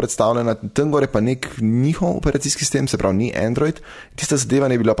tudi zraven predstavljena. Tam gore pa nek njihov operacijski sistem, se pravi, ni Android. Tista zadeva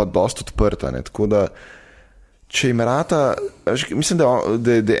ne je bila pa dost odprta, tako da če jim rata, mislim, da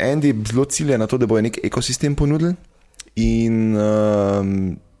Andy zelo cilja na to, da bojo nek ekosistem ponudili in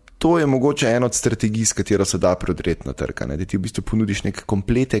to je mogoče ena od strategij, s katero se da prodreti na trg, da ti v bistvu ponudiš nek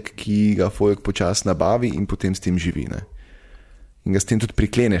kompletek, ki ga folk počas nabavi in potem s tem živi. In ga s tem tudi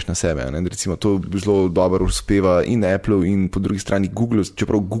prikleneš na sebe. Recimo, to zelo dobro uspeva in Apple in po drugi strani Google,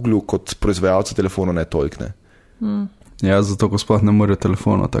 čeprav Google kot proizvajalcu telefonov ne toliko. Ja, zato gospod ne morejo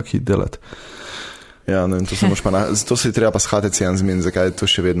telefonov tako delati. Ja, no, in to se je treba pa s HTC-jem zmeniti, zakaj je to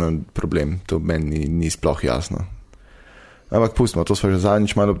še vedno problem. To meni ni sploh jasno. Ampak pustimo, to smo že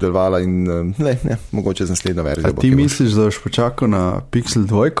zadnjič malo obdelovala in mogoče z naslednjo verzijo. A ti misliš, da boš počakal na Pixel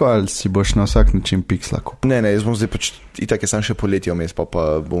 2 ali si boš na vsak način Pixla kupil? Ne, jaz bom zdaj itak je sam še poletje vmes, pa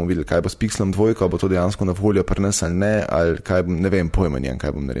bomo videli, kaj bo s Pixelom 2, ali bo to dejansko na voljo pri nas ali ne, ali kaj bom, ne vem, pojma njem,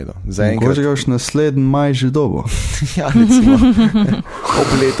 kaj bom naredil. Mogoče ga boš naslednji maj že dobo. Ja, recimo. Ob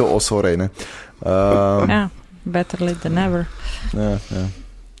leto osorej, ne. Better late than never. Ja.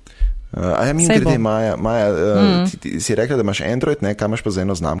 A ja, mi grede, Maja, ti si rekla, da imaš Android, kaj imaš pa za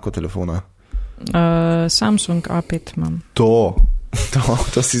eno znamko telefona? Samsung A5 imam. To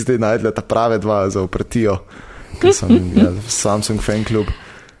si zdaj najdela ta prave dva za opratijo, ker sem Samsung fan klub.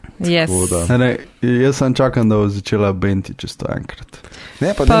 Yes. Jaz sem čakam, da bo začela benti čez to enkrat.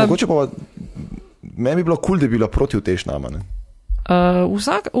 Ne, pa ne, mogoče pa meni bi bilo cool, da bi bila proti vteš nama, ne?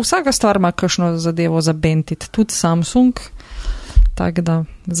 Vsaka stvar ima kakšno zadevo za bentiti, tudi Samsung. Tako da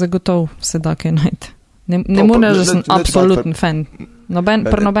zagotov se da kaj najti. Ne moreš, da sem absoluten fan.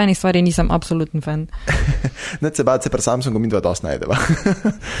 Pri nobeni stvari nisem absoluten fan. Ne se bati, se pri Samsungu mi dva dosti najdeva.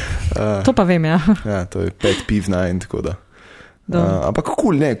 To pa vem, ja. Ja, to je 5 piv na en, tako da. Ampak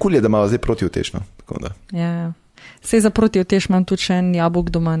cool je, da malo zdaj protivtešno. Ja. Sej za protivtež imam tudi še en jabolk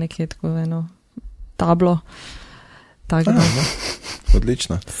doma nekje, tako eno tablo. Tako da.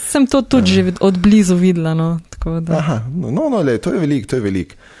 Odlično. Sem to tudi že od blizu videla, no. Aha, to je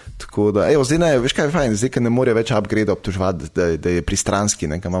velik. Tako da, zdaj veš kaj je fajn, zdaj, ker ne more več upgrade obtoževati, da je pristranski,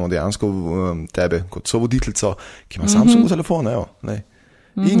 ker imamo dejansko tebe kot sovoditeljico, ki ima Samsung telefon,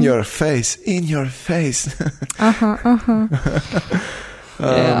 In your face. Aha.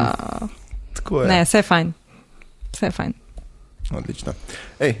 Tako je. Ne, vse je fajn. Odlično.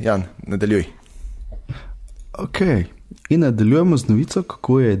 Jan, nadaljuj. Ok. In nadaljujemo z novico,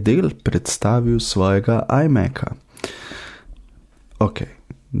 kako je Dell predstavil svojega iMaca. Ok,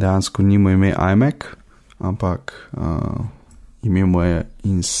 dejansko nimo ime iMac, ampak ime mu je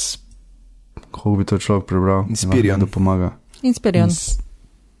kako bi to človek prebral? Inspiron. Da pomaga. Inspiron.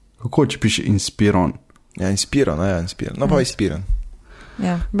 Kako če piše Inspiron? Ja, Inspiron. No pa Inspiron.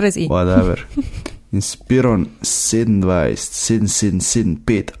 Ja, brez i. Whatever. Inspiron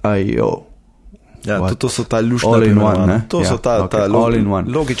 277775 IO. Ja, to so ta lušna poimenovanja. To so ta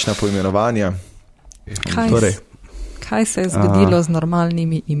logična poimenovanja. Kaj se je zgodilo z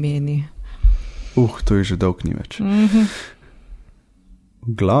normalnimi imeni? To je že dolg ni več. V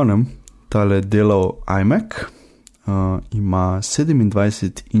glavnem, tale delov iMac ima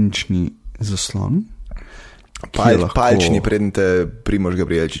 27-inčni zaslon. Palčni, preden te Primož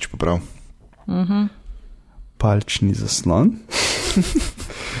Gabrielčič poprav. Palčni zaslon.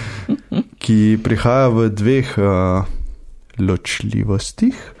 Ki prihaja v 2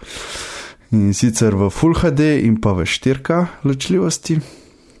 ločljivostih, in sicer v Full HD in pa v 4K ločljivosti.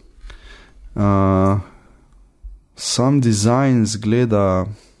 Sam dizajn zgleda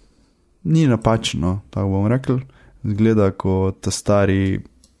ni napačno, tako bom rekel. Zgleda kot ta stari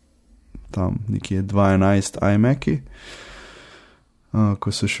tam nekje 2.11 iMac-i,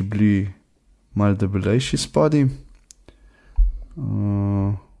 ko so še bili malo debelejši spodi.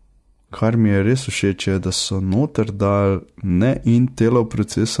 Kar mi je res všeč je, da so noter dal ne Intelov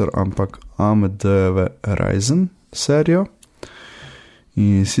procesor, ampak AMD-jeve Ryzen serijo.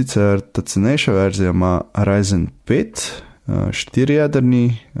 In sicer ta cenejša verzija ima Ryzen 5,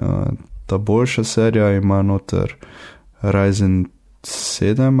 4-jedrni, ta boljša serija ima noter Ryzen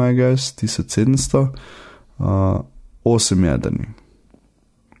 7, I guess, 1700, 8-jedrni,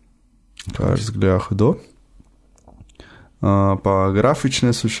 kar zgleda hudo. Pa grafične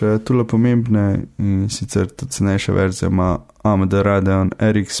so še tule pomembne in sicer ta cenejša verzija ima AMD Radeon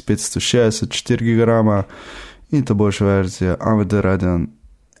RX 560 4 GB in ta boljša verzija AMD Radeon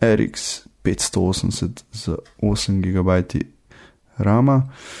RX 580 z 8 GB RAM-a.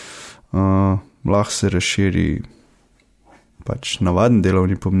 Lahko se razširi pač navaden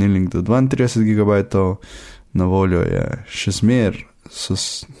delovni pomnilnik do 32 GB, na voljo je še zmer,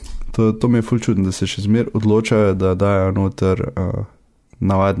 to mi je ful čudno, da se še zmer odločajo, da dajo noter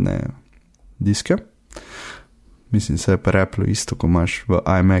navadne diske. Mislim, se je pa Apple isto, ko imaš v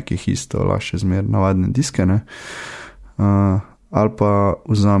iMac-ih isto, lahko še zmer navadne diske, ne? Ali pa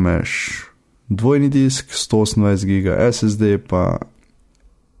vzameš dvojni disk, 128 GB SSD, pa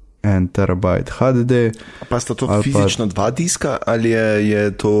 1 TB HDD. Pa sta to fizično dva diska, ali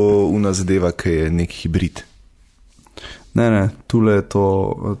je to una zadeva, ki je nek hibrid? Ne, tule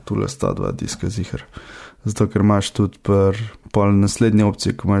sta dva diska ziher. Zato, ker imaš tudi pol naslednje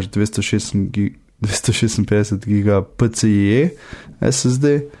opcije, ko imaš 256 GB PCIe SSD,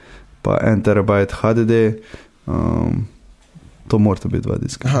 pa 1 TB HDD, to morata biti dva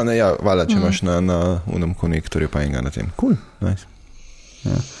diska. Aha, ne, ja, vala, če imaš na unem konektorju pa enega na tem. Cool, nice.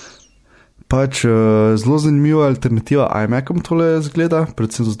 Ja. Pač zelo zanimiva alternativa iMac-om tole zgleda,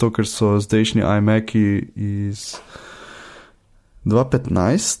 predvsem zato, ker so zdajšnji iMac-i iz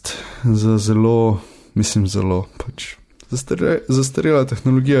 2015 za zelo pač zastarela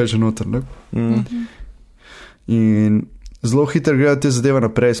tehnologija je že noter, ne? In zelo hitro grejo te zadeve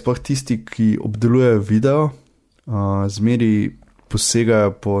naprej, sploh tisti, ki obdelujejo video, zmeri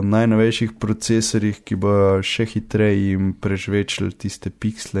posegajo po najnovejših procesorjih, ki bojo še hitreje jim prežvečili tiste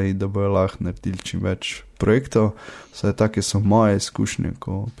piksle in da bojo lahko naredili čim več projektov. Vsaj take so moje izkušnje,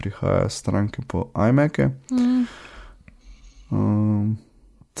 ko prihajajo stranke po iMac-e.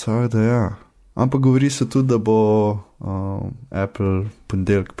 Tako da ja. Ampak govori se tudi, da bo Apple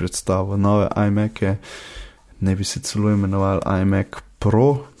ponedeljek predstavil nove iMac-e, ne bi se celo imenoval iMac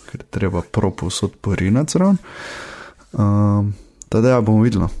Pro, ker treba Pro povsod porinati zraven. Tada ja, bomo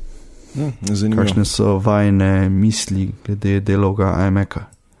videli. Zanimivo. Kakšne so vajne misli glede delovga iMac-a.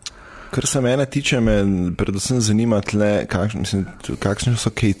 Kar se mene tiče, me predvsem zanima tle, kakšne so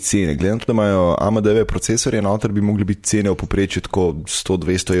kaj cene. Gledam, da imajo AMD-ve procesorje, noter bi mogli biti cene v povprečju tako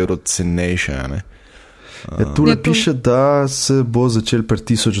 100-200 evrov cenejše, ne? Tule piše, da se bo začel pri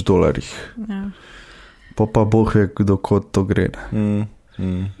 $1000. Ja. Pa boh je, dokot to gre. Ja.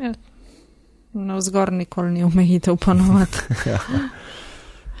 No, vzgor nikoli ni omejitev ponovati.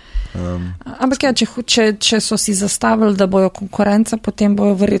 Ampak ja, če so si zastavili, da bojo konkurenca, potem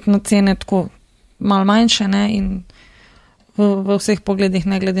bojo verjetno cene tako malo manjše, ne, in v vseh pogledih,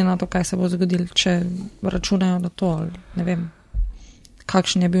 ne glede na to, kaj se bo zgodilo, če računajo na to, ali ne vem,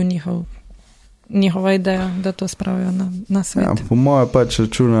 kakšen je bil njihova ideja, da to spravijo na svet. Ja, po moje pač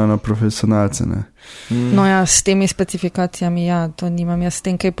računajo na profesionalce, ne. No ja, s temi specifikacijami, ja, to nimam jaz s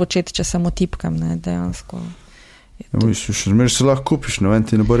tem kaj početi, če samo tipkam, ne, dejansko. Še zmeraj se lahko kupiš, ne vem,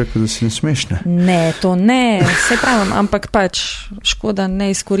 ti ne bo rekel, da si ne smeš, ne? Ne, to ne, se pravim, ampak pač škoda ne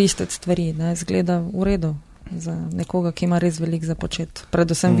izkoristiti stvari, ne, zgleda v redu za nekoga, ki ima res veliko za početi.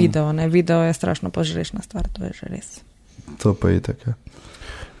 Predvsem video, ne, video je strašno požrešna stvar, to je že res. To pa je tako, ja.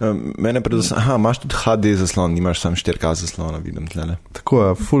 Mene predvsem, imaš tudi HD zaslon, nimaš sam 4K zaslona, vidim tlele. Tako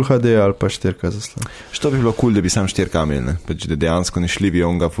je, Full HD ali pa 4K zaslon. Što bi bilo cool, da bi sam 4K imel, ne? Pač da dejansko ne šli bi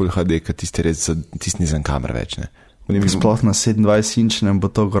onga Full HD, kad tisti res, tisti nizem kamer več, ne? Sploh na 27-inčnem bo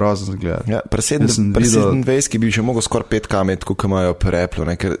to grozno gledati. Ja, pri 27 bi že mogel skoraj 5K imeti, kot imajo pri Apple,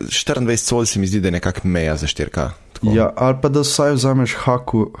 ne? Ker 24 col se mi zdi, da je nekak meja za 4K. Tako. Ja, ali pa da vsaj vzameš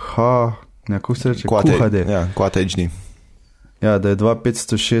kako se reče? QHD. Ja, Quad HD. Ja, da je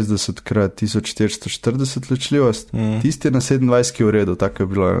 2560 x 1440 ločljivost. Tisti je na 27 v redu, tako je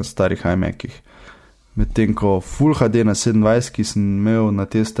bilo na starih iMac-ih. Medtem ko Full HD na 27 sem imel na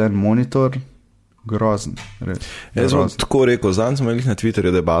test en monitor, grozen, res. Jaz sem tako rekel, zanj smo imeli na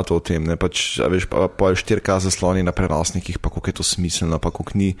Twitterju debato o tem, ne, pač, veš, pa 4K zasloni na prenosnikih, pa koliko je to smiselno, pa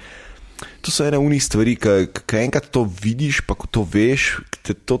koliko ni. To so ene unih stvari, ki enkrat to vidiš, pa ko to veš,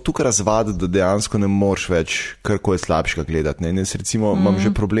 te to tukaj razvadi, da dejansko ne moreš več karkoli slabšega gledati. Ne. Jaz recimo imam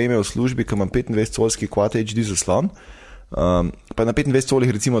že probleme v službi, ker imam 25-colski Quad HD zaslon, pa na 25 colih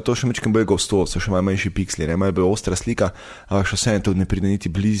recimo to še mečkem bolj gosto, so še malo manjši piksli, ne, malo bolj ostra slika, ampak še vse to ne pride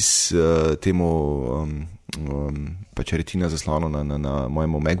niti bliz temu pač retina zaslonu na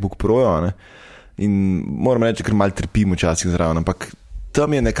mojemu MacBook Pro, ne. In moram reči, ker malo trpim včasih zraven, ampak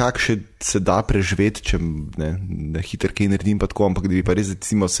tam je nekako še se da preživeti, če ne hiter kaj naredim pa tako, ampak da bi pa res,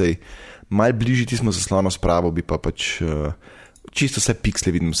 recimo, sej malo bližji tismo zaslonu spravo, bi pa pač čisto vse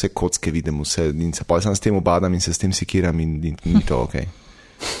piksle vidim, vse kocke vidim, vse, in se pa sam s tem obadam in se s tem sekiram in ni to okej.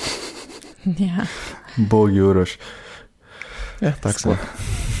 Ja. Bog Juroš. Ja, tak sem.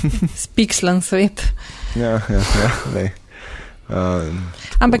 Spikslen svet. Ja, lej.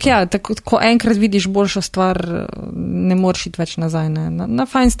 Ampak ja, tako, ko enkrat vidiš boljšo stvar, ne moreš iti več nazaj. Ne? Na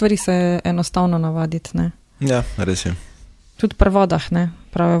fajn stvari se enostavno navaditi. Ne? Ja, res je. Tudi pri vodah, ne?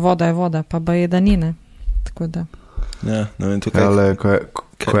 Prave voda je voda, pa je da ni. Ne? Tako da. Ja, ne vem, tukaj. Ale,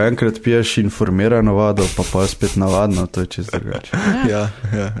 ko enkrat piješ informirano vodo, pa spet navadno, to je čisto drugače. Ja.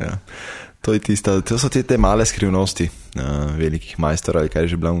 To je tista, to so te male skrivnosti velikih majsterov, ali kaj je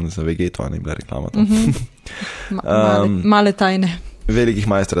že bilo za Vegeto, ni bila reklama to. Male tajne. Velikih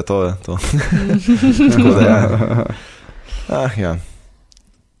majstra, to je to. Tako da, ja. Ja.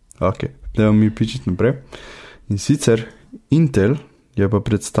 Ok, dajmo mi pičiti naprej. In sicer Intel je pa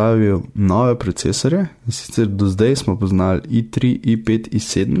predstavil nove procesorje, in sicer do zdaj smo poznali i3, i5,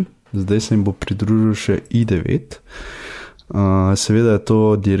 i7, zdaj se jim bo pridružil še i9. Seveda je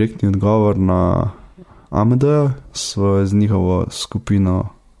to direktni odgovor na AMD, z njihovo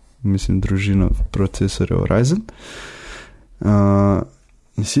skupino, mislim, družino procesorjev Ryzen.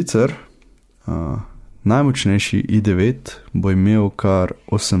 In sicer najmočnejši i9 bo imel kar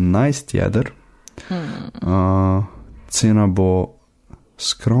 18 jeder, cena bo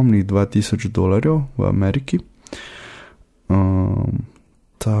skromnih $2000 v Ameriki.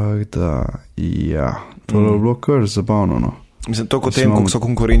 Tako da, ja, to je bilo kar zabavno, no. Mislim, to kot tem, kako so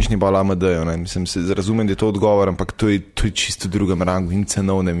konkurenčni bolj AMD-jo, ne. Mislim, se razumem, da je to odgovor, ampak to je čisto drugem rangu in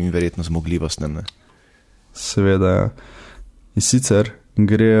cenovnem in verjetno zmogljivostnem, ne. Seveda, ja. In sicer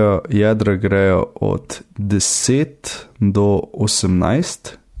jedra grejo od 10 do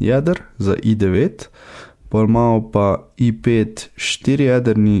 18 jeder za i9, bolj malo pa i5 4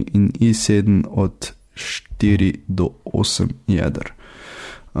 jederni in i7 od 4 do 8 jeder.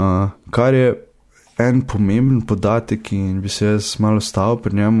 Kar je en pomemben podatek in bi se jaz malo stavil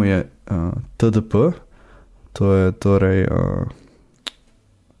pri njemu je TDP, to je torej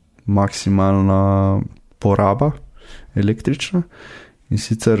maksimalna poraba električna, in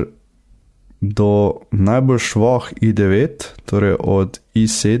sicer do najbolj švoh i9, torej od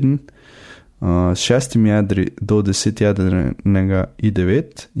i7 s 6 jedri do 10 jedrnega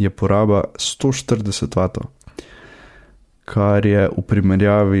i9 je poraba 140 W. Kar je v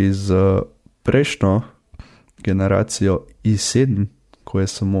primerjavi z prejšnjo generacijo i7, ko je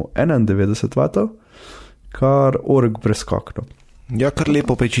samo 91 W, kar org preskokno. Ja, kar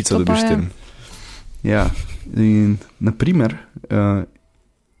lepo pečico dobiš tem. Ja, in naprimer,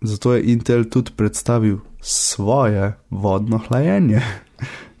 zato je Intel tudi predstavil svoje vodno hlajenje,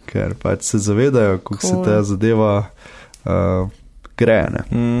 ker pač se zavedajo, kako se ta zadeva greje.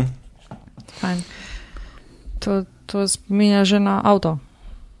 Fajn. To spominja že na avto.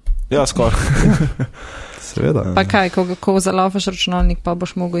 Ja, skoraj. Seveda. Pa kaj, ko zalafaš računalnik, pa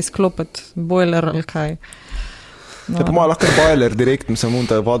boš mogel izklopiti boiler ali kaj. No. Ja, pa malo lahko boiler, direktno sem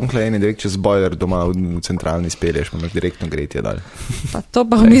ta vodno hlajenje, direkt čez boiler doma v centralni spelješ, pa imaš direktno gretje dalje. Pa to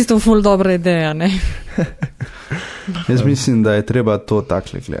pa v bistvu ful dobra ideja, ne? Jaz mislim, da je treba to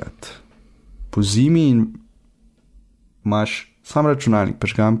takle gledati. Po zimi imaš sam računalnik,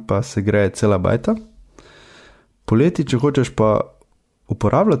 prižgam pa se greje cela bajta. Poleti, če hočeš pa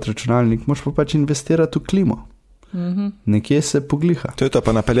uporabljati računalnik, moraš pa pač investirati v klimo. Nekje se pogliha. To je to,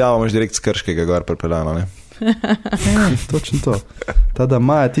 pa napeljava imaš direkt z Krškega gor pripeljano, ne? Ja, točno to. Tada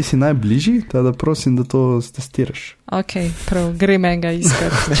Maja, ti si najbližji, tada prosim, da to testiraš. Ok, prav, grem enega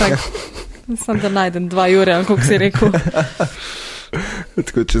iskati. Čak, sem da najdem 2 ure, ali kako si rekel.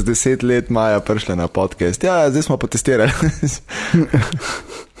 Tako čez 10 let Maja prišla na podcast. Ja, zdaj smo potestirali.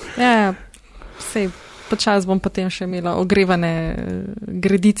 Ja, sej. Počas bom potem še imela ogrevane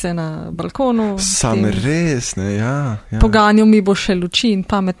gredice na balkonu. Sam res, ne, ja. Poganjal mi bo še luči in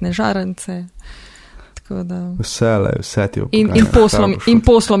pametne žarence. Tako da... Vse ti opoganja. In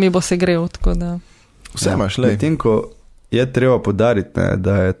poslo mi bo se grel, tako da... Vse imaš, lej. Medtem, ko je treba podariti, ne,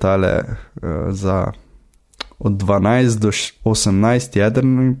 da je tale za od 12 do 18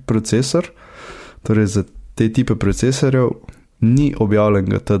 jedrni procesor, torej za te tipe procesorjev, ni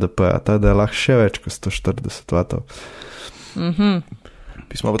objavljenega TDP-a, tada je lahko še več kot 140 W.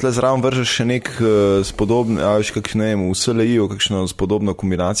 Pismo pa tle zraven vržeš še nek spodobno, ne vem, v SLI-u kakšno spodobno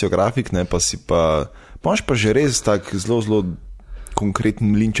kombinacijo grafik, ne, pa si pa, imaš pa že res tak zelo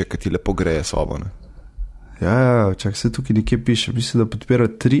konkreten mlinček, ki ti lepo greje sobo, ne. Ja, čak se tukaj nekje piše, mislim, da podpira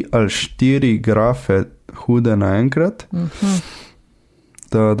 3 ali 4 grafe hude naenkrat.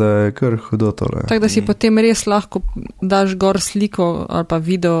 Da je kar hudo tole. Tako da si potem res lahko daš gor sliko ali pa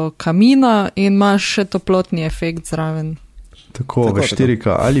video kamina in imaš še toplotni efekt zraven. Tako, v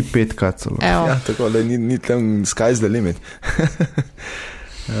 4K ali 5K celo. Evo. Ja, tako, da ni tam sky's the limit.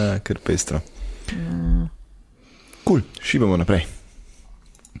 Kar pestro. Cool, šibamo naprej.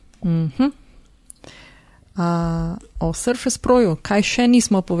 O Surface Proju, kaj še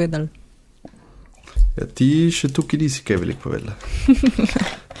nismo povedali? Ja, ti še tukaj nisi kaj veliko povedala.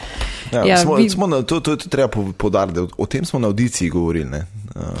 To je treba poudariti, o tem smo na audiciji govorili. Ne?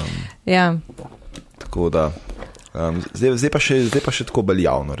 Ja. Tako da, zdaj pa še tako bolj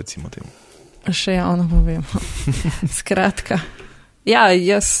javno, recimo temu. Še javno povemo. Skratka. Ja,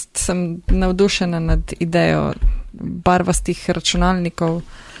 jaz sem navdušena nad idejo barvastih računalnikov,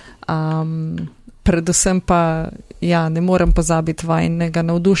 predvsem pa ne morem pozabiti vajnega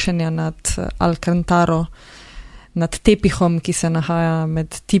navdušenja nad Alcantaro, nad tepihom, ki se nahaja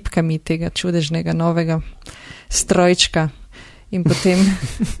med tipkami tega čudežnega novega strojčka. In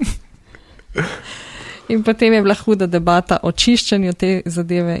potem je bila huda debata o čiščenju te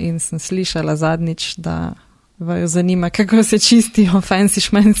zadeve in sem slišala zadnjič, da vaju zanima, kako se čistijo fancy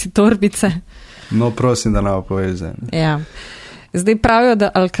šmancy torbice. No, prosim, da nam poveš. Ja. Zdaj pravijo, da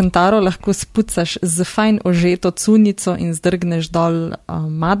Alcantaro lahko spucaš z fajn ožeto cunico in zdrgneš dol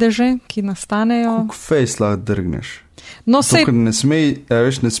madeže, ki nastanejo. Kuk fejs lahko drgneš? No, sej... ne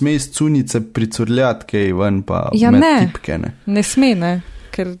sme iz cunice pricurljati kaj ven pa med tipke, ne? Ne sme, ne?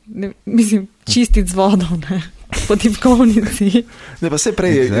 Ker, mislim, čistiti z vodo, ne? Po tipkovnici. Ne, pa se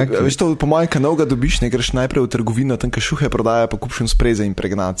prej, veš to, po mojem kanalga dobiš, ne greš najprej v trgovino, tam kaj šuhe prodaja, pa kupšem sprej za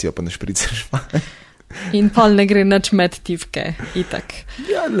impregnacijo, pa ne špriceš. In pol ne gre nič med tipke, itak.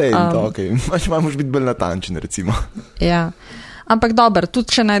 Ja, okej. Moraš biti bolj natančen, recimo. Ja, ampak dobro,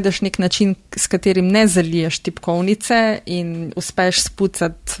 tudi če najdeš nek način, s katerim ne zaliješ tipkovnice in uspeš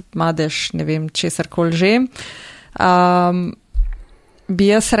spucati madež, ne vem, česarkoli že, bi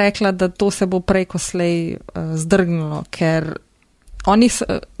jaz rekla, da to se bo prej ko slej zdrgnilo, ker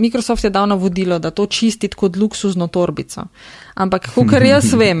Microsoft je dal navodilo, da to čisti kot luksuzno torbico. Ampak, kakor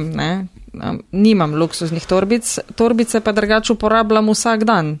jaz vem, ne, nimam luksuznih torbic, torbice pa drugače uporabljam vsak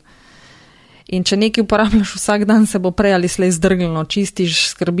dan. In če nekaj uporabljaš vsak dan, se bo prej ali slej zdrgnilo,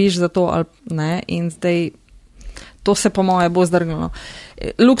 čistiš, skrbiš za to ali ne, in zdaj to se po moje bo zdrgnilo.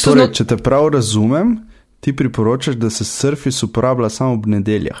 Torej, če te prav razumem, ti priporočaš, da se Surface uporablja samo ob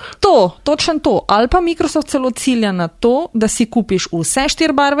nedeljah. Točno to. Ali pa Microsoft celo cilja na to, da si kupiš vse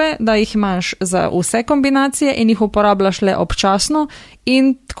 4 barve, da jih imaš za vse kombinacije in jih uporabljaš le občasno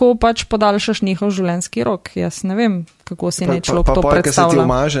in tako pač podaljšaš njihov življenjski rok. Jaz ne vem, kako si ne človek to predstavlja. Pa, ko se ti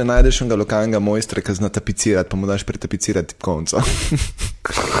umaže, najdeš enega lokalnega mojstra, ki zna tapicirati, pa mu daš pretapicirati tipkovnico.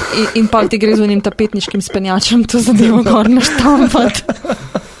 in pa ti gre z unim tapetniškim spenjačem to zadevo gor naštampati.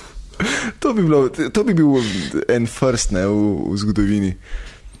 To bi bil en first, ne, v zgodovini.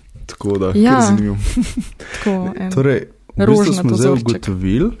 Tako da, kar zanimivo. Torej, v bistvu smo zdaj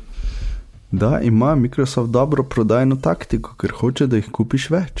ugotovili, da ima Microsoft dobro prodajno taktiko, ker hoče, da jih kupiš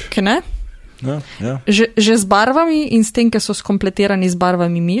več. Kaj ne? Ja. Že z barvami in s tem, ki so skompletirani z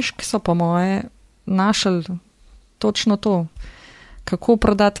barvami mišk, so po moje našli točno to. Kako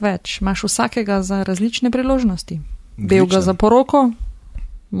prodati več? Imaš vsakega za različne priložnosti. Belega za poroko,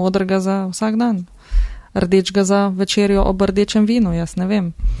 modrega za vsak dan, rdečega za večerjo ob rdečem vinu, jaz ne vem.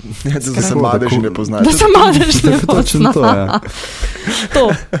 Da se madež ne poznaš. Da se madež ne poznaš. To, ja. To.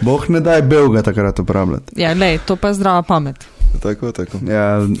 Boh ne daj belega takrat uporabljati. Ja, lej, to pa je zdrava pamet. Tako.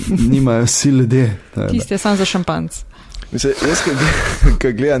 Ja, nimajo vsi ljudje. Tisti je sam za šampanc. Mislim, jaz,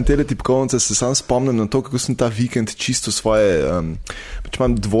 ko gledam tele tipkovnice, se sam spomnim na to, kako sem ta vikend čisto svoje, pač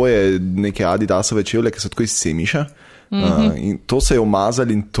imam dvoje neke Adidasove čevlje, ki so tako iz semiša. In to se je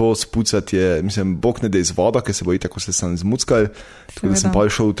umazali in to spucati je, mislim, bog ne da iz voda, ker se bo itak, ko se sam zmuckal, tako da sem pol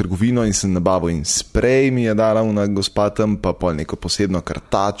šel v trgovino in sem nabavil in sprej mi je dala una gospa tam, pa pol neko posebno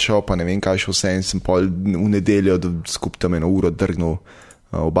kartačo, pa ne vem kaj še vse in sem pol v nedeljo skup tam 1 uro drgnul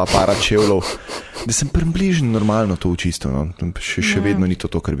oba para čevljev, da sem približno normalno to učisto, no. Še vedno ni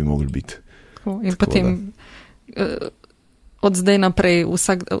to, kar bi mogli biti. In tako potem od zdaj naprej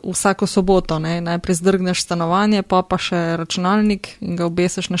vsako soboto, ne, najprej zdrgneš stanovanje, pa še računalnik in ga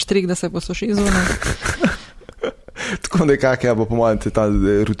obesiš na štrik, da se posuši zunaj. Tako nekako, ja, bo po mojem ta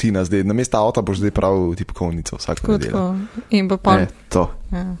rutina zdaj. Na mesto avta boš zdaj prav tipkovnico vsako nedeljo. In pa pa... To.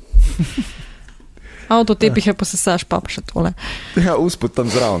 Ja. Avtotepihe posesaš, pa še tole. Ja, uspod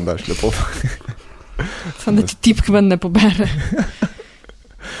tam zraven daš lepo. Samo da ti tipk ven ne pobere.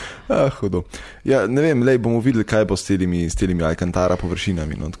 Hudo. Ja, ne vem, lej, bomo videli, kaj bo s telimi Alcantara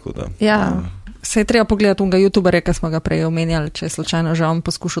površinami. No, tako da, ja, Se je treba pogledati unga YouTubera, ki smo ga prej omenjali, če je slučajno že on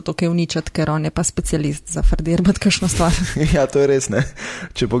poskušal to kaj uničati, ker on je pa specialist za fardirati kakšno stvar. Ja, to je res, ne.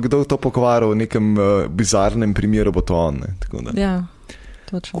 Če bo kdo to pokvaril v nekem bizarnem primeru, bo to on, ne. Tako da. Ja,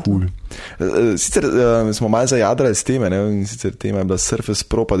 točno. Cool. Sicer smo malo zajadrali s teme, ne, in sicer tema je bila Surface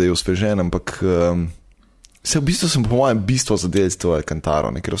Pro, pa da je osvežen, ampak vse v bistvu sem po mojem bistvo zadel s to Alcantaro,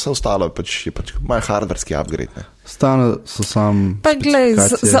 ne, ker vse ostalo je pač malo hardverski upgrade, ne. Stano so sam Pa glej,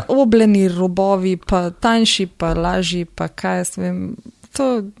 zaobljeni robovi, pa tanjši, pa lažji, pa kaj jaz vem,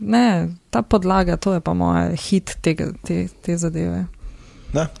 to, ne, ta podlaga, to je pa moja hit te zadeve.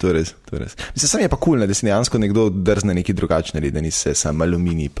 Da, to je res, to je res. Mislim, sam je pa cool, ne, da si dejansko nekdo drzne neki drugačni, da nisi sam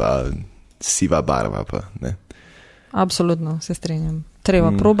aluminij, pa siva barva, pa, ne. Absolutno, se strinjam.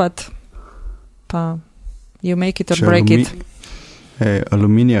 Treba probat, pa you make it or break it.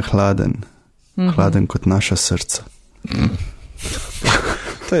 Aluminij je hladen. Hladen kot naša srca.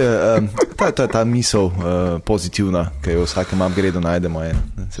 To je ta misel pozitivna, ki jo v vsakem upgradu najdemo,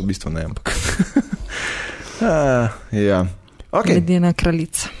 se v bistvu ne, ampak. Ja. Okay. Ledena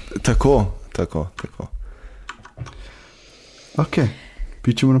kraljica. Tako. Ok,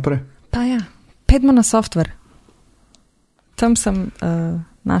 pičemo naprej. Pa ja, pojdimo na software. Tam sem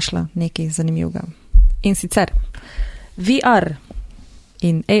našla nekaj zanimivega. In sicer VR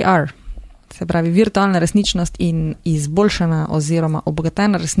in AR, se pravi virtualna resničnost in izboljšana oziroma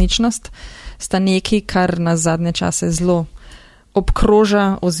obogatena resničnost, sta nekaj, kar nas zadnje čase zelo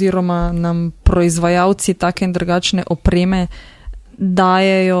obkroža oziroma nam proizvajalci take in drugačne opreme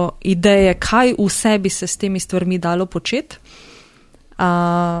dajejo ideje, kaj vse bi se s temi stvarmi dalo početi.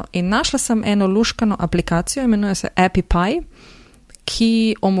 In našla sem eno luškano aplikacijo, imenuje se AppyPie,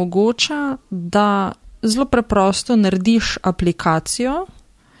 ki omogoča, da zelo preprosto narediš aplikacijo,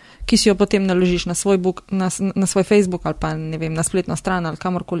 ki si jo potem naložiš na svoj Facebook ali pa ne vem, na spletno stran ali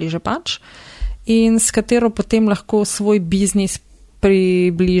kamorkoli že pač, in s katero potem lahko svoj biznis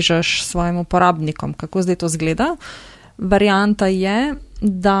približaš svojim uporabnikom. Kako zdaj to zgleda? Varianta je,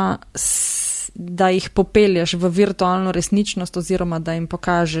 da jih popelješ v virtualno resničnost oziroma da jim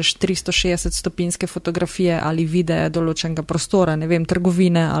pokažeš 360 stopinjske fotografije ali videe določenega prostora, ne vem,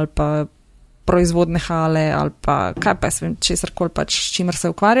 trgovine ali pa proizvodne hale ali pa kaj pa jaz vem, česarkoli pač, s čimer se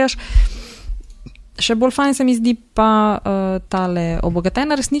ukvarjaš. Še bolj fajn se mi zdi pa tale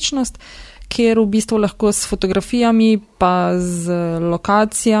obogatena resničnost, kjer v bistvu lahko s fotografijami pa z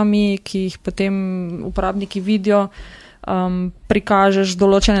lokacijami, ki jih potem uporabniki vidijo, prikažeš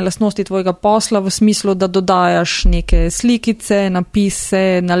določene lastnosti tvojega posla v smislu, da dodajaš neke slikice,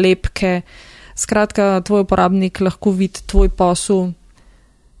 napise, nalepke. Skratka, tvoj uporabnik lahko vidi tvoj posel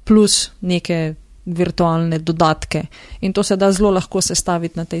plus neke virtualne dodatke. In to se da zelo lahko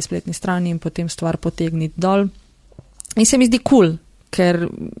sestaviti na tej spletni strani in potem stvar potegniti dol. In se mi zdi cool, ker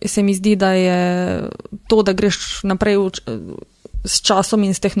se mi zdi, da je to, da greš naprej s časom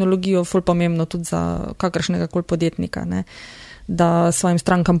in s tehnologijo ful pomembno tudi za kakršnega koli podjetnika, ne? Da svojim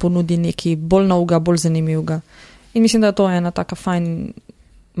strankam ponudi nekaj bolj novega, bolj zanimivega. In mislim, da je to ena taka fajn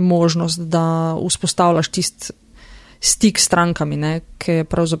možnost, da vzpostavljaš tist stik s strankami, ne? Ki je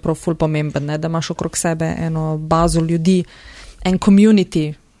pravzaprav ful pomemben, ne? Da imaš okrog sebe eno bazo ljudi, en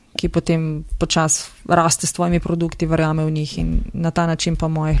community, ki potem počas raste s tvojimi produkti, verjame v njih in na ta način pa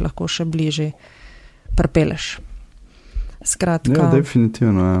mojih lahko še bližje pripeleš. Skratka. Ja,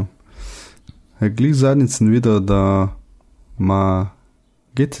 definitivno, ja. Glih zadnjič sem videl, da ima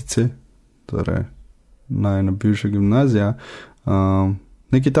GCC, torej najna bivša gimnazija,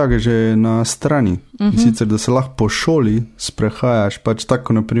 nekaj tako že na strani. In sicer, da se lahko po šoli sprehajaš, pač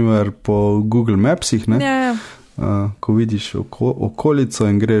tako naprimer po Google Mapsih, ne? Ja. Ko vidiš okolico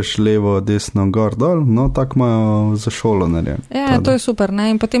in greš levo, desno, gor, dol, no tako imajo za šolo narejen. Ja, to je super,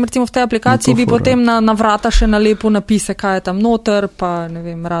 ne? In potem recimo v tej aplikaciji bi potem na vrata še nalepo napise, kaj je tam noter, pa ne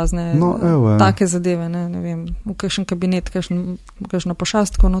vem, razne take zadeve, ne vem, v kakšen kabinet, kakšno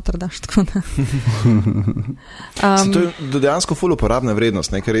pošastko noter daš, tako da. To je dejansko ful uporabna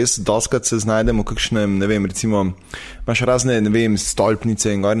vrednost, ne? Ker res doskrat se znajdemo v kakšnem, ne vem, recimo, imaš razne, ne vem,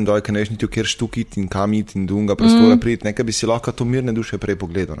 stolpnice in gor in dol, ker ne veš niti v kjer štukit in kamit in dunga prostora priti, nekaj bi si lahko to mirne duše prej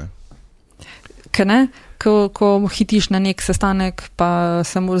pogledal, ne? Kaj ne? Ko hitiš na nek sestanek, pa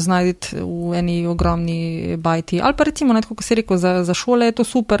se moraš znajditi v eni ogromni bajti. Ali pa recimo, ne, tako si rekel, za šole je to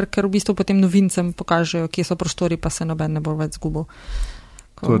super, ker v bistvu potem novincem pokažejo, kje so prostori, pa se noben ne bo več zgubil.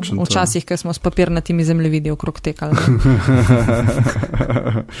 Včasih, ker smo s papirnatimi zemljevidi okrog tekali.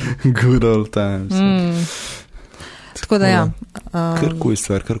 Good old times. Tako da ja.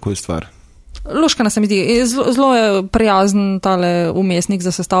 Karkoli stvar. Luškana se mi zdi, zelo je prijazen tale umestnik za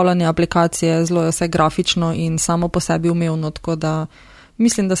sestavljanje aplikacije, zelo je vse grafično in samo po sebi umevno, tako da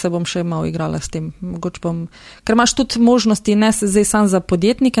Mislim, da se bom še malo igrala s tem. Ker imaš tudi možnosti, ne zdaj samo za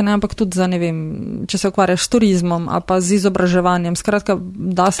podjetnike, ne, ampak tudi za, ne vem, če se ukvarjaš s turizmom ali pa z izobraževanjem. Skratka,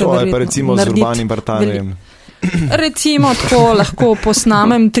 da se verjetno. To je pa recimo z urbanim vrtanjem. Recimo tako lahko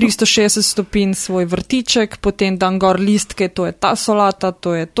posnamem 360 stopinj svoj vrtiček, potem dam gor listke, to je ta solata,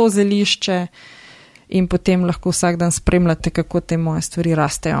 to je to zelišče in potem lahko vsak dan spremljate, kako te moje stvari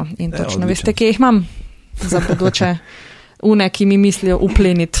rastejo. In točno veste, kje jih imam za bodoče une, ki mi mislijo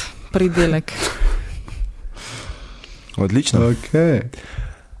upleniti pridelek. Odlično.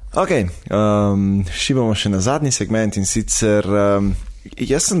 Ok. Šibamo še na zadnji segment in sicer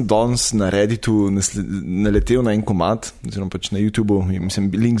jaz sem danes na Redditu naletel na en komad, oziroma pač na YouTubeu, mislim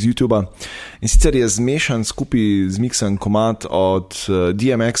link z YouTubea, in sicer je zmešan skupaj zmiksan komad od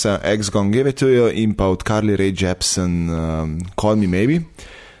DMX-a X Gonna Give It To You in pa od Carly Rae Jepsen Call Me Maybe.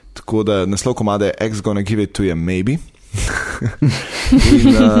 Tako da naslov komade X Gonna Give It To You Maybe.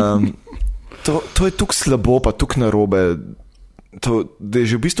 In to je tuk slabo, pa tuk narobe, da je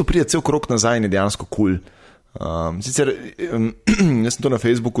že v bistvu pride cel krok nazaj in je dejansko cool. Sicer, jaz sem to na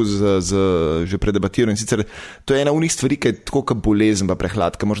Facebooku že predebatiral in sicer to je ena unih stvari, ki je tako kot bolezen pa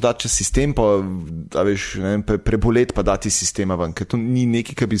prehlad, ki moraš dati čez sistem pa, da veš, prebolet pa dati sistema ven, ker to ni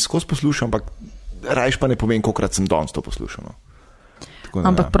nekaj, ki bi skozi poslušal, ampak rajš pa ne povem, kolikrat sem danes to poslušal. No.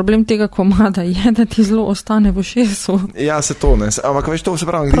 Ampak problem tega komada je, da ti zelo ostane v ušesu. Ja, se to ne. Ampak veš, to se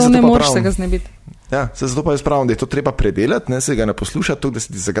pravi, prav ne moreš se ga znebiti. Ja, se zato pa je spravim, da je to treba predelati, ne, se ga ne poslušati, tako da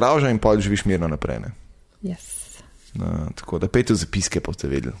se ti zagraža in pa živiš mirno naprej. Ne. Yes. No, tako da pejte v zapiske, pa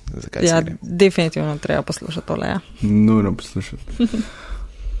ste vedeli, zakaj ja, se gre. Ja, definitivno treba poslušati tole, ja. Nujno poslušati.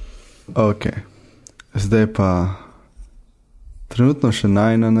 Ok. Zdaj pa trenutno še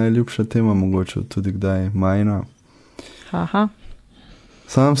najljubša tema, mogoče tudi kdaj majna. Aha.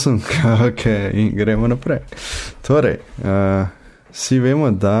 Samsung, ok, in gremo naprej. Torej, vsi vemo,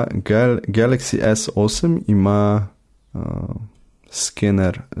 da Galaxy S8 ima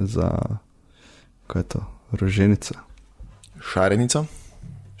skener za, kaj je to, roženica? Šarenica?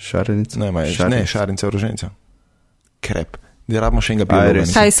 Šarenica? Ne, šarenica, roženica. Krep. Da rabimo še enega biologa.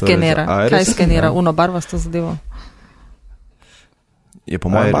 Kaj skenera? Kaj skenera? Uno barvasto zadevo? Je po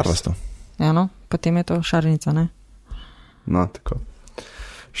mojem barvasto. Ja, no, potem je to šarenica, ne? No, tako.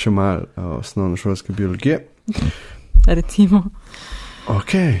 Še malo osnovnošolske biologije. Recimo.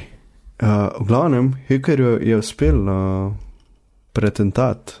 Ok. V glavnem, hekerju je uspel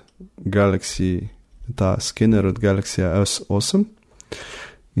pretentati Galaxy, ta skener od Galaxy S8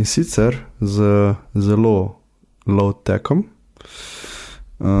 in sicer z zelo low-techom.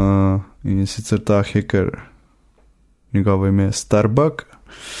 In sicer ta heker, njegovo ime je Starbug,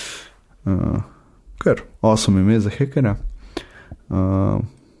 kar awesome ime za hekerja.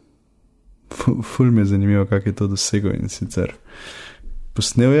 Ful mi je zanimivo, kako je to dosegel in sicer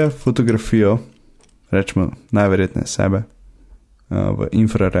posnel je fotografijo, rečemo najverjetneje sebe, v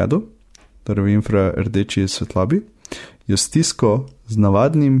infraredu, torej v infrardeči svetlobi, jo stiskal z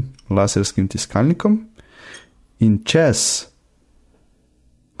navadnim laserskim tiskalnikom in čez,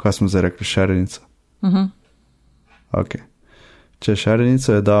 kaj smo zdaj rekli, šarenico. Ok. Čez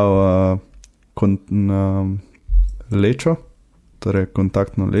šarenico je dal lečo, torej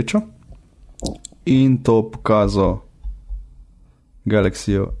kontaktno lečo, in to pokazal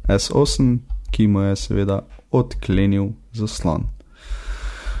Galaxy S8, ki mu je seveda odklenil zaslon.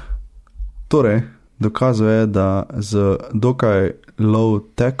 Torej, dokazal je, da z dokaj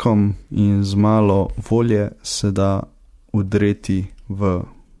low-techom in z malo volje se da udreti v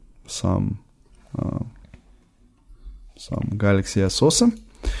sam Galaxy S8.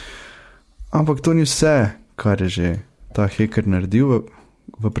 Ampak to ni vse, kar je že ta hacker naredil.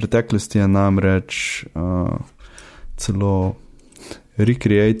 V preteklosti je namreč celo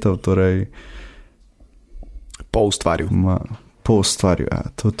recreatal, torej poustvaril. Poustvaril,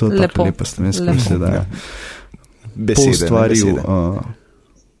 ja. To je tako lepa slovenska beseda. Ja. Besede.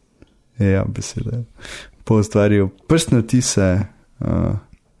 Ja, besede. Poustvaril prstne odtise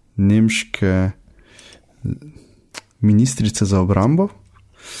nemške ministrice za obrambo.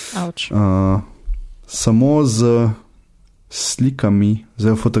 Samo z slikami,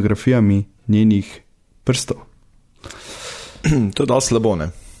 z fotografijami njenih prstov. To je dosti slabo, ne?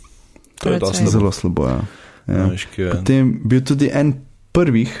 To je dosti zelo slabo, ja. Ja. Potem bil tudi en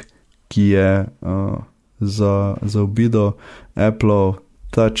prvih, ki je zaobido Apple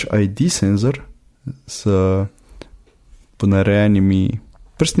Touch ID senzor s ponarejenimi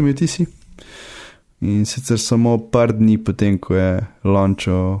prstnimi odtisi. In sicer samo par dni potem, ko je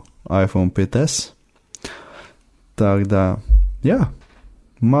launchal iPhone 5S. Tako da, ja,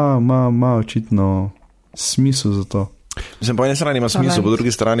 ima očitno smisel za to. Mislim, po eni strani ima smisel, po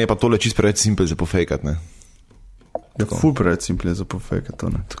drugi strani je pa tole čisto preveč simpel za pofejkat, ne. Ja, ful preveč simple za pofejkat to,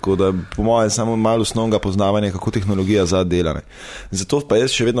 ne. Tako da po mojem samo malo osnovnega poznavanja, kako tehnologija dela, ne. Zato pa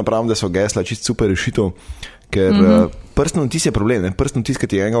jaz še vedno pravim, da so gesla čisto super rešitev, ker prstni odtis je problem, ne. Prstni odtis, ki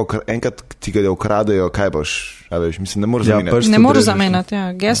ti enkrat ti ga ukradejo, kaj boš, a veš, mislim, ne moreš zamenjati. Ne moreš zamenjati,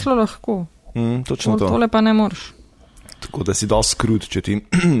 ja. Geslo lahko. Točno to. Tole pa ne moreš. Tako da si dosti skrut, če ti,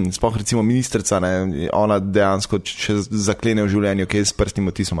 sploh recimo ministrica, ne, ona dejansko še zaklene v življenju, kaj s prstnim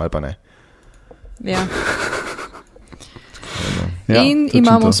odtisom ali pa ne. Ja. Ja, in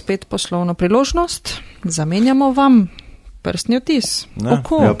imamo spet poslovno priložnost, zamenjamo vam prstni odtis.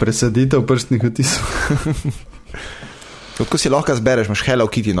 Ja, presaditev prstnih odtisov. Tako si lahko zbereš, imaš Hello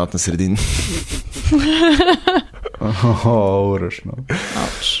Kitty not na sredini. Uraš, no.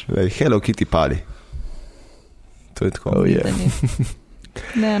 Hello Kitty pali. To je tako.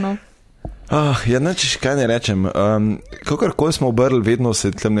 Ne, no. Ja, neč, kaj ne rečem. Kakorkoli smo obrli, vedno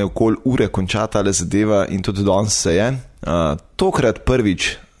se tam ne okoli ure konča tale zadeva in tudi danes se je. Tokrat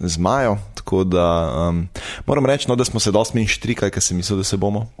prvič z Majo, tako da moram reči, no, da smo se dosti menj štrikali, ker sem mislil, da se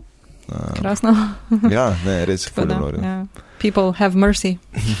bomo. Krasno. Ja, ne, res je fulano. Ja. People have mercy.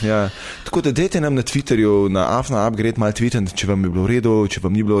 Ja. Tako da dajte nam na Twitterju, na Afna Upgrade malo tweetati, če vam je bilo v redu, če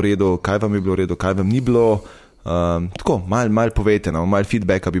vam ni bilo v redu, kaj vam je bilo v redu, kaj vam ni bilo. Tako, malo povejte nam, malo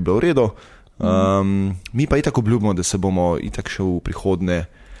feedbacka bi bilo v redu. Mi pa itak obljubimo, da se bomo itak še v prihodnje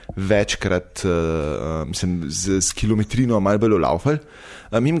večkrat mislim, z kilometrino malo bolj laufali.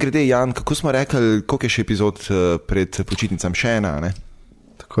 Mim grede, Jan, kako smo rekli, koliko je še epizod pred počitnicam? Še ena, ne?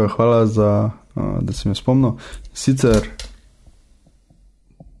 Tako je, hvala za, da si me spomnil. Sicer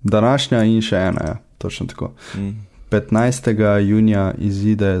današnja in še ena, ja, točno tako. 15. junija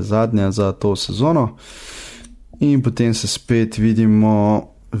izide zadnja za to sezono in potem se spet vidimo,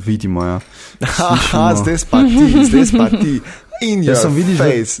 ja. Zdaj pa ti. In your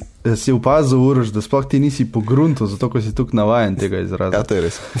face. Jaz si opazil, Uroš, da sploh ti nisi pogrunto, zato ko si tukaj navajen tega izraza. Ja, to je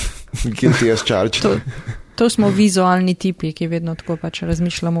res. Guilty as charged. To smo vizualni tipi, ki vedno tako pač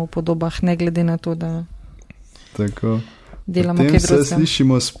razmišljamo o podobah, ne glede na to, da tako. Delamo kaj drugega. Potem se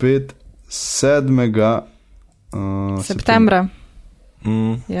slišimo spet 7. septembra.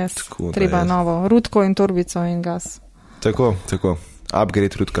 Yes, tako, treba novo. Rutko in torbico in gas. Tako.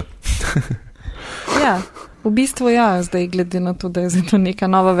 Upgrade Rutka. Ja, v bistvu ja, zdaj glede na to, da je zato neka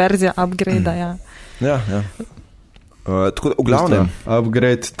nova verzija upgrade, ja. Ja. Tako da, v glavnem.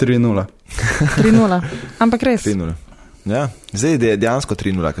 Upgrade 3.0. 3.0, ampak res. 3.0. Ja, zdaj je dejansko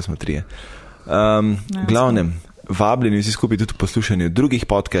 3.0, ko smo 3. V glavnem, vabljeni vsi skupaj tudi poslušanju drugih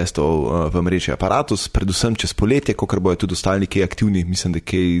podcastov v mreži Aparatus, predvsem čez poletje, kokor bojo tudi ostali nekaj aktivni, mislim, da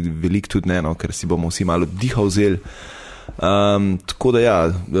kaj velik tudi ne, no, ker si bomo vsi malo diha vzeli. Tako da ja,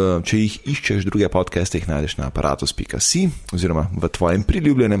 če jih iščeš druge podcaste, jih najdeš na aparatus.si oziroma v tvojem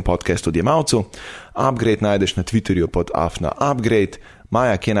priljubljenem podcastu Odjemalcu. Upgrade najdeš na Twitterju pod Afna Upgrade.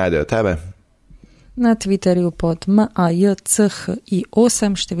 Maja, kje najdejo tebe? Na Twitterju pod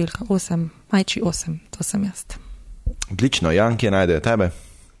MAJCHI8, številka 8, Majči 8, to sem jaz. Odlično, Jan, kje najdejo tebe?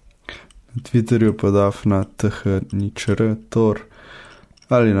 Na Twitterju pod Afna THNIČR Tor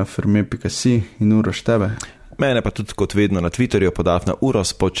ali na ferme.si in Uroš tebe. Mene pa tudi kot vedno na Twitterju podafna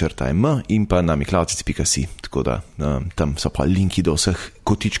uros_m in pa na miklavcic.si, tako da tam so pa linki do vseh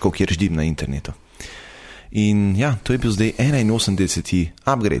kotičkov, kjer ždim na internetu. In ja, to je bil zdaj 81.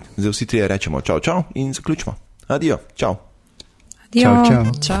 upgrade. Zdaj vsi trije rečemo čau in zaključimo. Adijo, čau. Adijo, čau.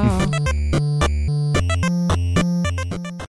 Čau.